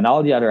and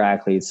all the other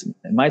athletes,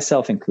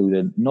 myself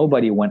included,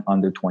 nobody went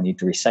under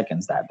 23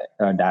 seconds that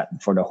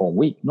for the whole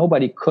week.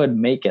 Nobody could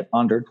make it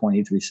under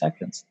 23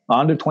 seconds,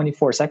 under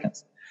 24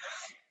 seconds.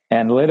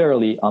 And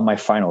literally on my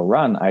final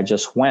run, I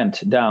just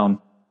went down,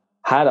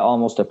 had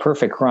almost a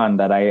perfect run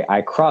that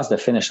I crossed the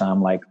finish line.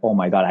 I'm like, oh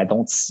my God,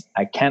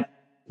 I can't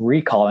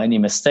recall any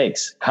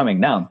mistakes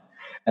coming down.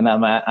 And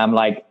I'm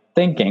like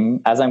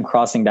thinking, as I'm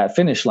crossing that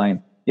finish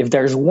line, if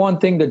there's one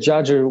thing the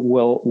judge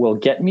will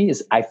get me,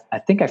 is I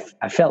think I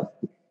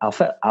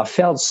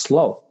felt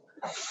slow.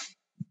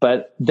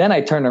 But then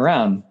I turn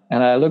around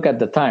and I look at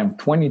the time,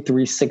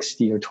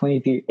 23:60 or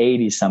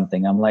 23:80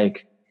 something. I'm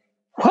like,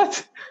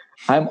 what?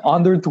 I'm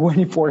under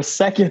 24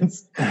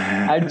 seconds.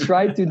 I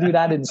tried to do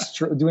that in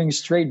doing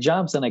straight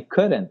jumps, and I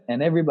couldn't.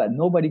 And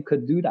nobody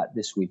could do that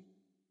this week.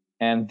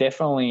 And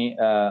definitely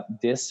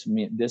this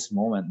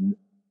moment,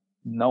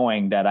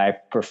 knowing that I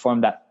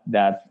performed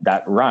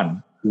that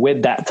run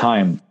with that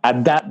time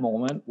at that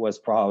moment, was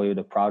probably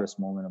the proudest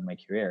moment of my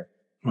career.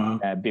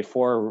 Wow.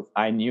 Before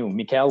I knew,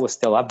 Mikael was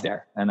still up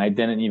there, and I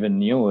didn't even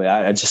knew.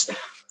 I just,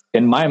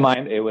 in my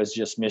mind, it was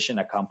just mission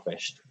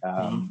accomplished.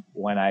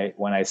 When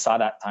I saw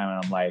that time,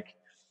 and I'm like,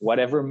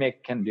 whatever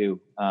Mick can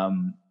do,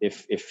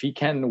 if he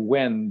can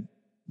win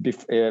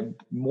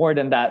more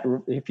than that,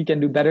 if he can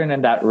do better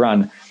than that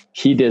run,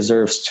 he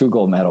deserves 2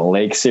 gold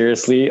medals.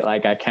 Seriously,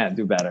 I can't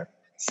do better.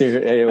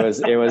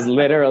 It was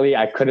literally,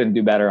 I couldn't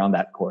do better on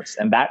that course.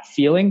 And that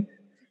feeling,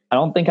 I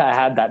don't think I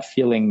had that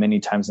feeling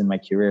many times in my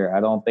career. I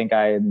don't think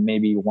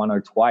maybe one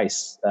or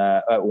twice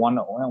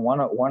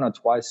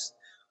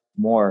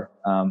more,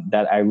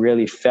 that I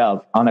really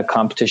felt on a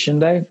competition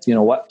day. You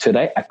know what?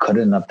 Today I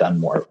couldn't have done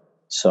more.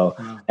 So,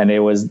 and it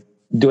was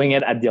doing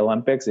it at the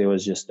Olympics. It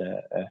was just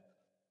a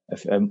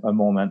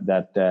moment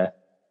that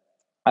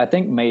I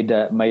think made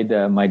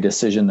my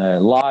decision a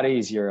lot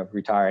easier of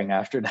retiring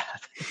after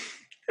that.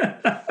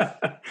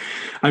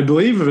 I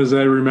believe, as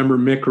I remember,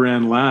 Mick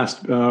ran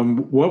last.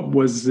 What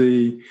was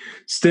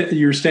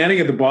you're standing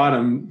at the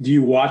bottom. Do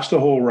you watch the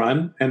whole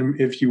run? And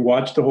if you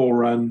watched the whole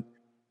run,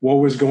 what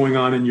was going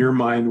on in your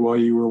mind while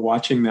you were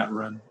watching that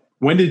run?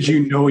 When did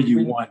you know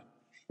you won?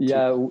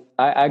 Yeah,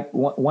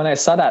 when I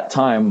saw that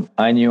time,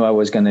 I knew I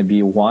was going to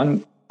be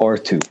 1 or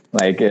two.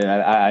 Like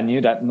I knew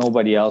that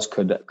nobody else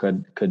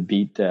could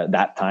beat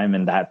that time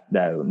and that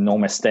no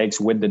mistakes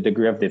with the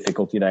degree of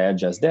difficulty that I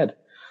just did.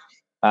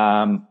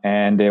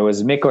 And there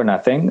was Mick or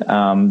nothing.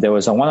 There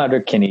was one other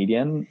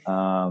Canadian.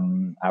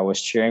 I was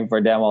cheering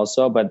for them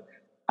also, but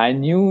I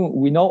knew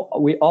we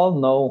all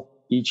know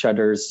each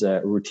other's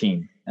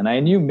routine. And I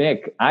knew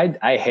Mick.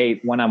 I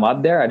hate when I'm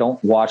up there. I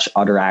don't watch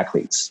other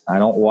athletes. I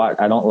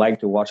don't like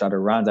to watch other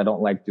runs. I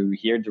don't like to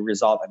hear the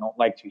result. I don't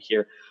like to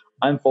hear.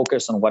 I'm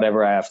focused on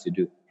whatever I have to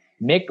do.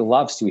 Mick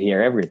loves to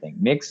hear everything.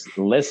 He's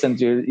listening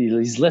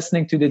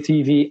to the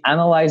TV,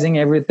 analyzing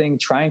everything,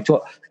 trying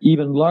to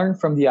even learn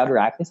from the other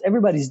athletes.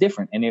 Everybody's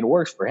different, and it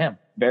works for him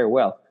very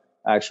well,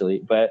 actually.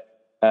 But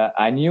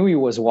I knew he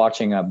was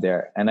watching up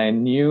there, and I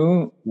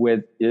knew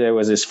it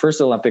was his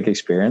first Olympic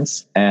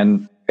experience.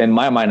 And in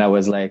my mind, I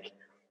was like,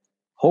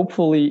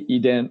 hopefully he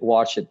didn't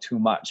watch it too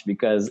much,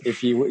 because if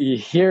he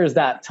hears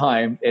that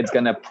time, it's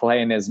going to play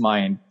in his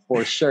mind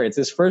for sure. It's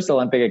his first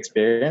Olympic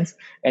experience,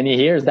 and he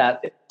hears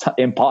that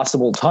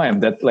impossible time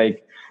that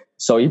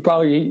so he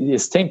probably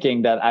is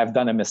thinking that I've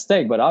done a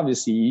mistake, but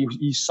obviously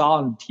he saw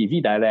on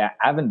TV that I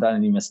haven't done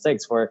any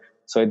mistakes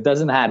so it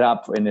doesn't add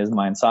up in his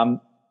mind.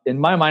 So in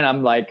my mind,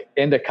 I'm like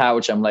in the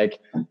couch. I'm like,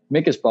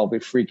 Mick is probably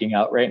freaking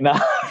out right now.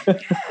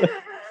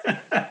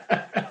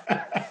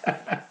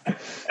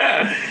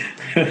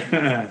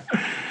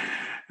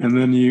 And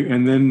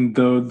then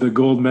the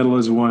gold medal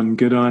is won.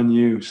 Good on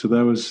you. So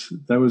that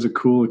was a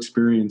cool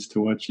experience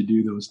to watch you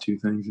do those two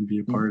things and be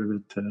a part of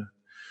it.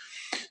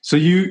 So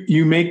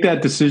you make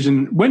that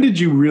decision. When did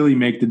you really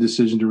make the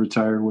decision to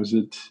retire? Was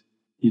it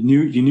you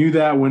knew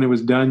that when it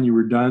was done, you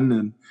were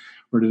done,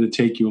 or did it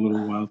take you a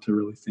little while to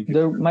really think?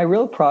 My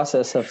real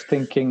process of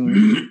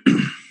thinking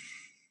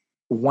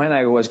when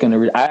I was going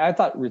to, I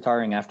thought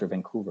retiring after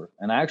Vancouver,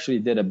 and I actually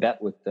did a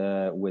bet with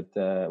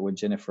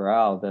Jennifer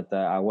Al that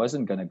I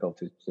wasn't going to go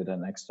to the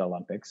next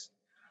Olympics.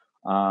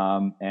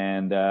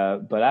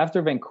 But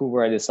after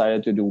Vancouver, I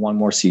decided to do one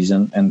more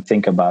season and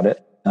think about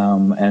it.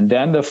 And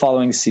then the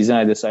following season,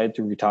 I decided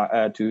to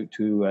retire,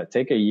 to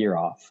take a year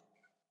off.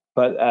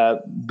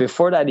 But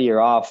before that year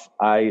off,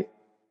 my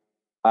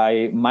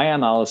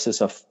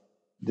analysis of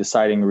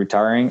deciding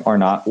retiring or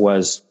not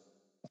was,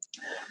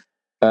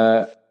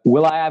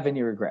 will I have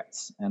any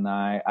regrets? And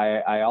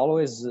I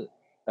always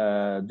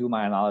do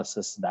my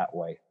analysis that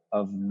way,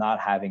 of not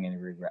having any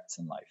regrets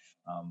in life.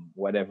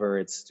 Whatever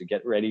it's to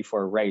get ready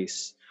for a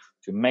race,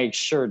 to make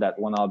sure that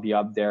when I'll be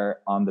up there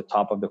on the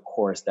top of the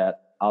course,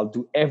 that I'll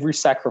do every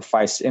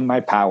sacrifice in my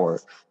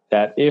power,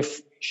 that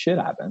if shit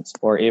happens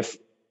or if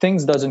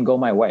things doesn't go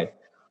my way,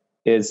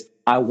 is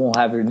I won't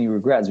have any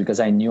regrets, because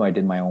I knew I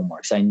did my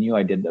homework. I knew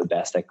I did the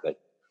best I could.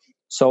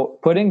 So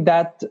putting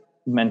that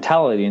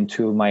mentality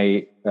into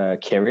my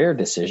career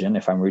decision,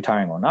 if I'm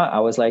retiring or not, I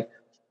was like,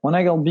 when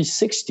I will be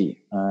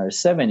 60 or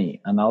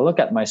 70, and I'll look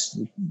at my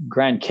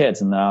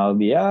grandkids and I'll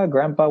be,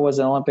 grandpa was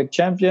an Olympic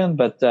champion,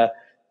 but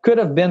could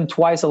have been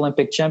twice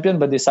Olympic champion,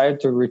 but decided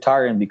to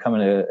retire and become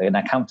an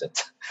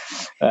accountant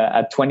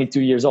at 22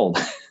 years old.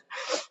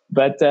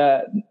 But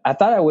I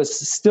thought I was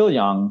still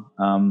young.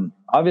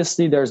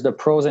 Obviously, there's the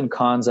pros and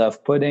cons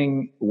of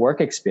putting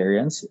work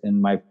experience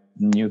in my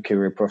new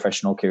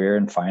professional career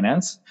in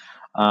finance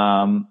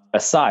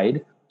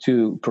aside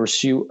to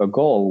pursue a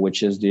goal,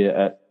 which is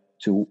to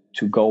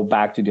go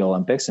back to the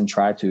Olympics and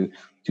try to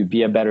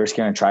be a better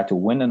skier and try to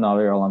win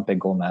another Olympic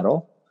gold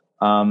medal.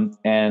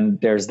 And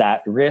there's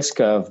that risk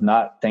of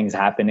not things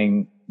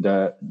happening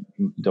the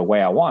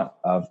way I want,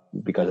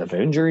 because of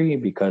injury,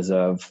 because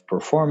of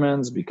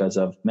performance, because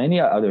of many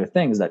other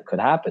things that could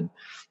happen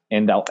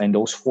in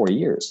those 4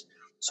 years.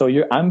 So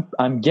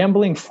I'm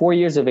gambling 4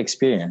 years of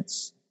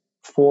experience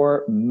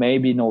for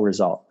maybe no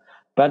result.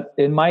 But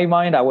in my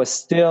mind, I was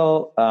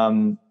still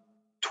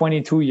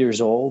 22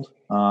 years old.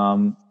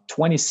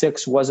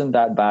 26 wasn't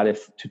that bad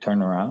to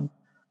turn around.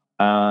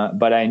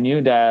 But I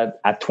knew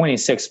that at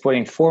 26,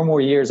 putting 4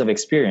 more years of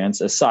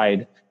experience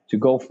aside to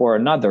go for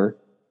another,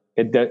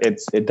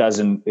 it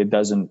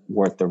doesn't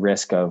worth the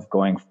risk of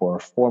going for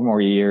 4 more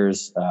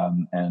years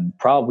and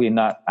probably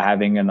not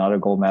having another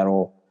gold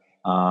medal.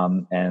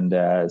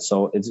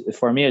 So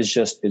for me, it's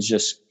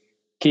just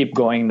keep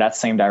going that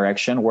same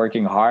direction,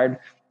 working hard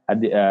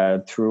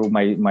through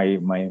my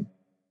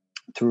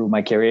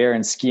career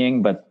in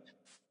skiing, but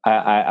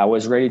I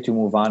was ready to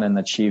move on and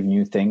achieve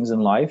new things in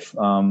life.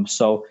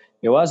 So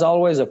it was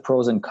always a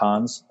pros and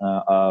cons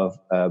of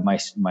my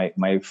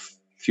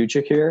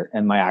future career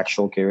and my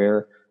actual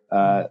career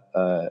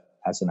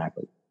as an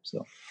athlete.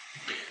 So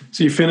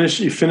you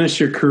finish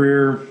your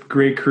career,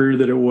 great career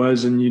that it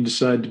was, and you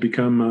decide to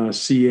become a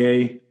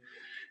CA,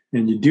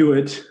 and you do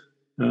it.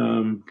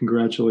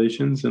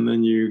 Congratulations. And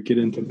then you get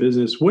into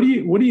business. What do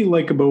you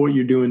like about what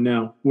you're doing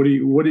now?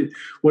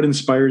 What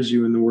inspires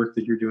you in the work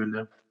that you're doing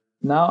now?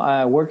 Now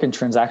I work in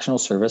transactional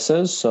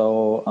services.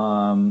 So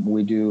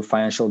we do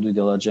financial due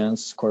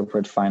diligence,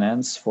 corporate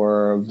finance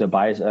for the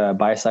buy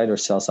side or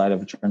sell side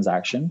of a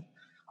transaction.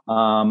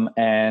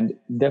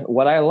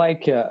 What I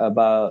like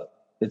about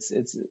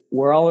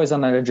we're always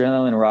on an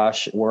adrenaline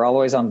rush. We're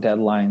always on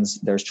deadlines.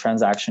 There's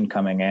transaction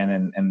coming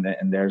in,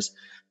 and there's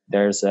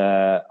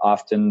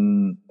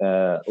often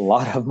a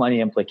lot of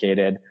money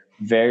implicated,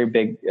 very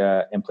big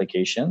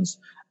implications.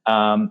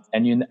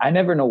 I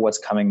never know what's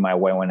coming my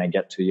way when I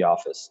get to the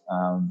office.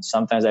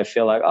 Sometimes I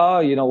feel like, oh,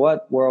 you know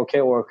what, we're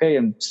okay,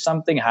 and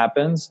something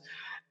happens,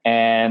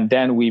 and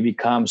then we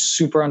become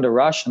super under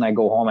rush, and I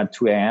go home at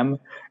 2 a.m.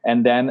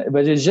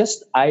 But it's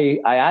just I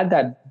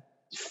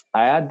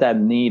had that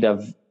need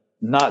of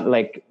not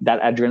like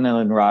that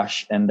adrenaline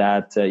rush, and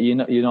that you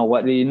know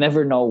what, you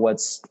never know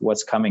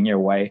what's coming your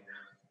way.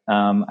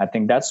 I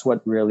think that's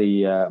what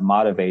really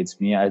motivates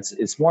me.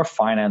 It's more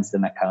finance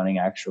than accounting,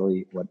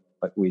 actually, what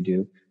we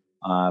do.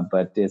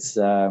 But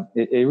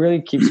it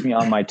really keeps me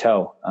on my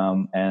toe.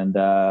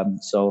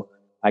 So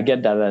I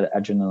get that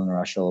adrenaline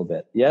rush a little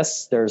bit.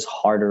 Yes, there's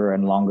harder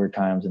and longer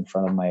times in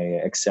front of my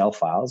Excel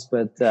files,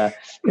 but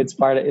it's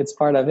part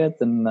of it.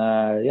 And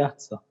yeah,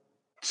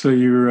 So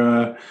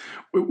you're,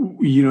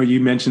 you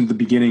mentioned at the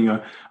beginning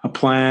a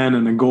plan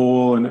and a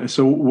goal, and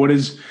so what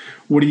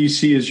do you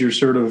see as your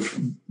sort of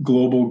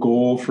global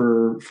goal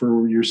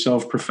for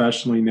yourself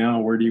professionally now?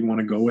 Where do you want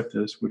to go with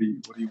this? Where do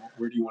you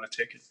want to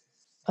take it?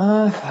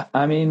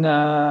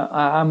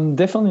 I'm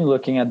definitely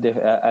looking at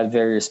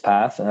various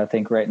paths. I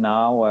think right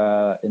now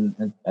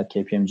at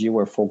KPMG,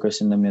 we're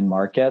focused in the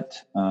mid-market,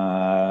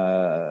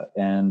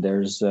 and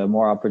there's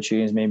more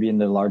opportunities maybe in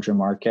the larger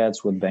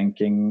markets with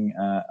banking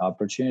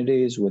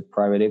opportunities, with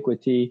private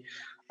equity,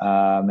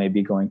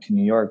 maybe going to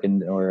New York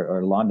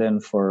or London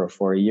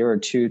for a year or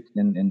two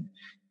in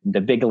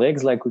the big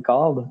leagues, like we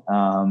called.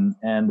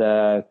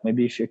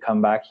 Maybe if you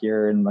come back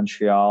here in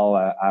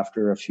Montreal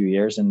after a few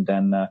years and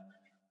then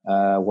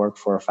work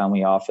for a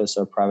family office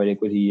or private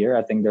equity year.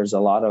 I think there's a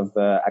lot of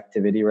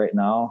activity right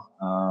now,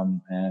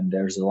 and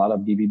there's a lot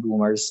of baby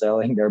boomers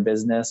selling their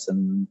business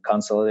and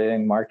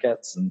consolidating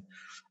markets, and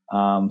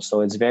so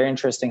it's very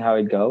interesting how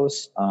it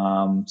goes.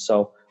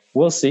 So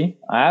we'll see.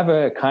 I have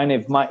a kind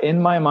of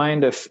in my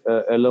mind a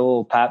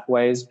little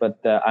pathways, but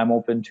I'm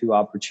open to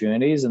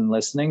opportunities and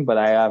listening. But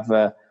I have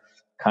I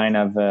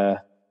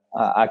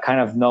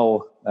kind of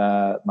know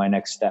my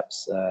next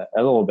steps a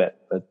little bit,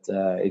 but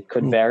it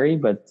could vary.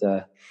 But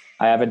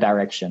I have a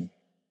direction.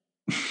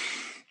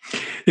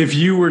 If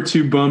you were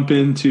to bump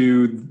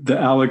into the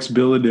Alex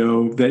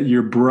Bilodeau that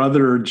your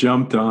brother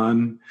jumped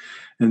on,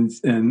 and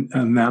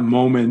that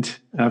moment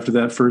after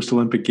that first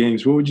Olympic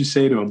Games, what would you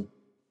say to him?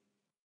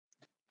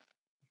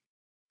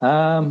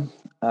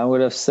 I would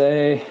have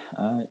say,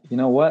 you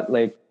know what,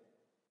 like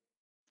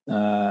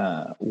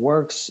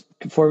works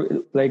for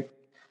like.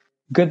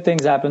 Good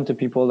things happen to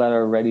people that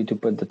are ready to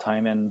put the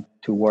time in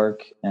to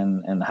work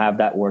and have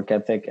that work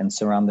ethic and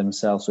surround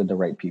themselves with the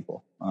right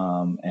people.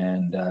 When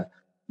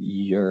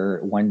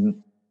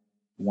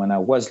I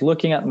was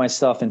looking at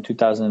myself in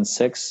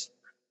 2006,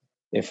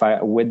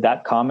 with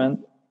that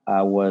comment,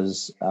 I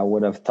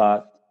would have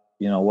thought,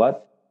 you know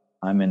what,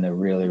 I'm in a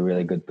really,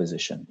 really good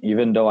position.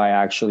 Even though I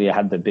actually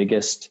had the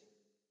biggest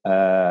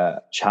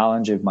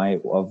challenge of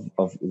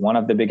one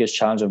of the biggest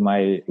challenge of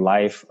my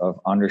life of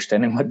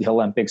understanding what the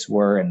Olympics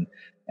were and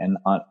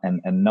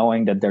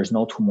knowing that there's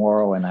no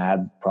tomorrow, and I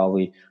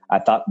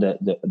thought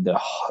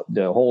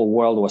the whole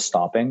world was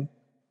stopping.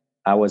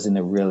 I was in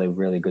a really,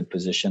 really good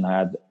position. I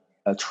had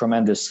a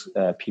tremendous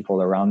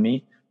people around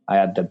me. I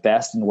had the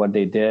best in what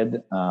they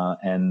did,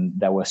 and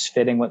that was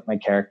fitting with my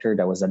character,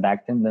 that was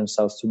adapting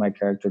themselves to my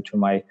character, to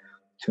my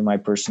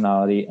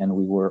personality, and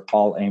we were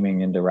all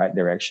aiming in the right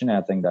direction. And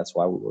I think that's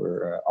why we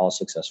were all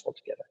successful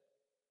together.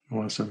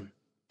 Awesome.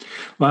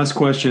 Last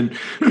question,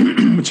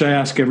 which I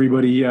ask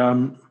everybody.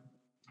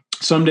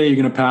 Someday you're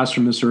going to pass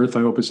from this earth.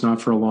 I hope it's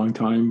not for a long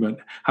time, but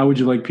how would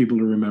you like people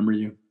to remember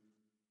you?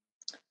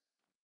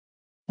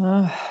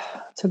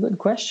 It's a good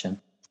question.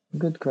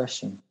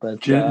 But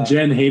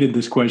Jen hated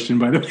this question,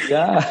 by the way.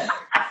 Yeah,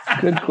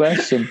 good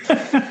question.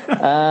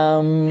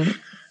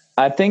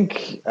 I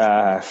think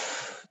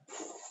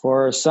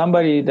for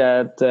somebody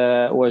that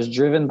was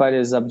driven by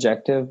this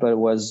objective, but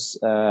was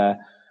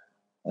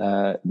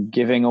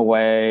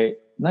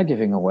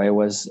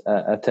was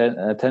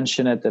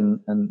attentionate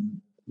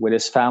and with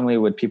his family,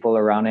 with people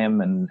around him,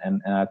 and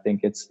I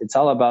think it's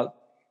all about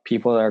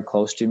people that are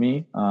close to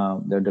me.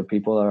 They're the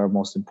people that are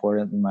most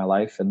important in my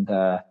life, and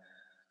I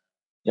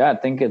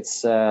think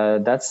it's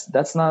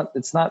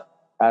not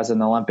as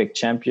an Olympic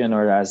champion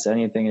or as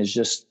anything. It's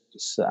just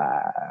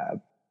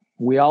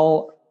we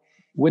all,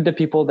 with the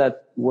people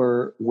that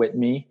were with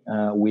me,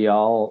 we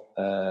all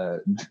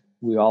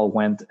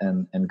went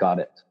and got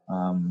it.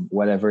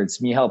 Whether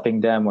it's me helping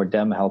them or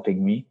them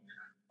helping me,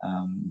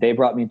 they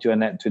brought me to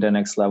the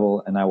next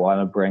level, and I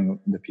want to bring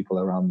the people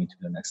around me to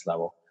the next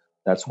level.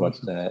 That's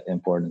what's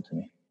important to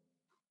me.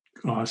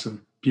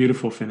 Awesome.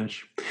 Beautiful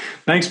finish.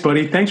 Thanks,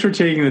 buddy. Thanks for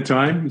taking the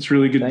time. It's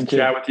really good to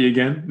chat with you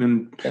again.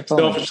 And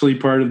selfishly,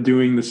 part of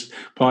doing this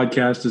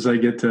podcast is I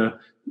get to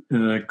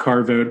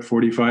carve out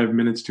 45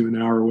 minutes to an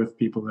hour with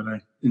people that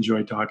I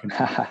enjoy talking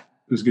to.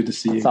 It was good to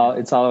see you.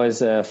 It's always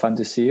fun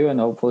to see you, and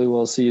hopefully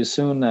we'll see you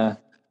soon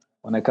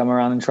when I come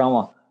around in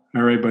Toronto.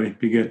 All right, buddy.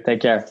 Be good.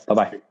 Take care.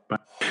 Bye-bye. Bye.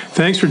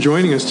 Thanks for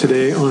joining us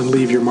today on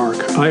Leave Your Mark.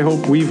 I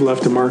hope we've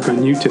left a mark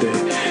on you today,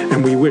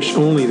 and we wish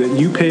only that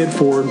you pay it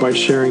forward by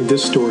sharing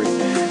this story,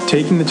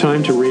 taking the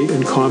time to rate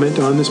and comment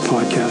on this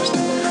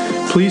podcast.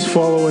 Please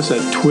follow us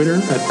at Twitter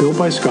at Built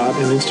by Scott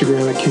and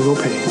Instagram at King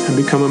O'Pain, and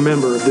become a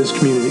member of this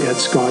community at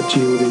Scott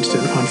G.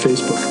 Livingston on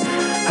Facebook.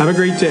 Have a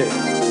great day.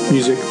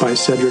 Music by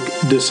Cedric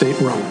de Saint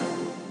Rome.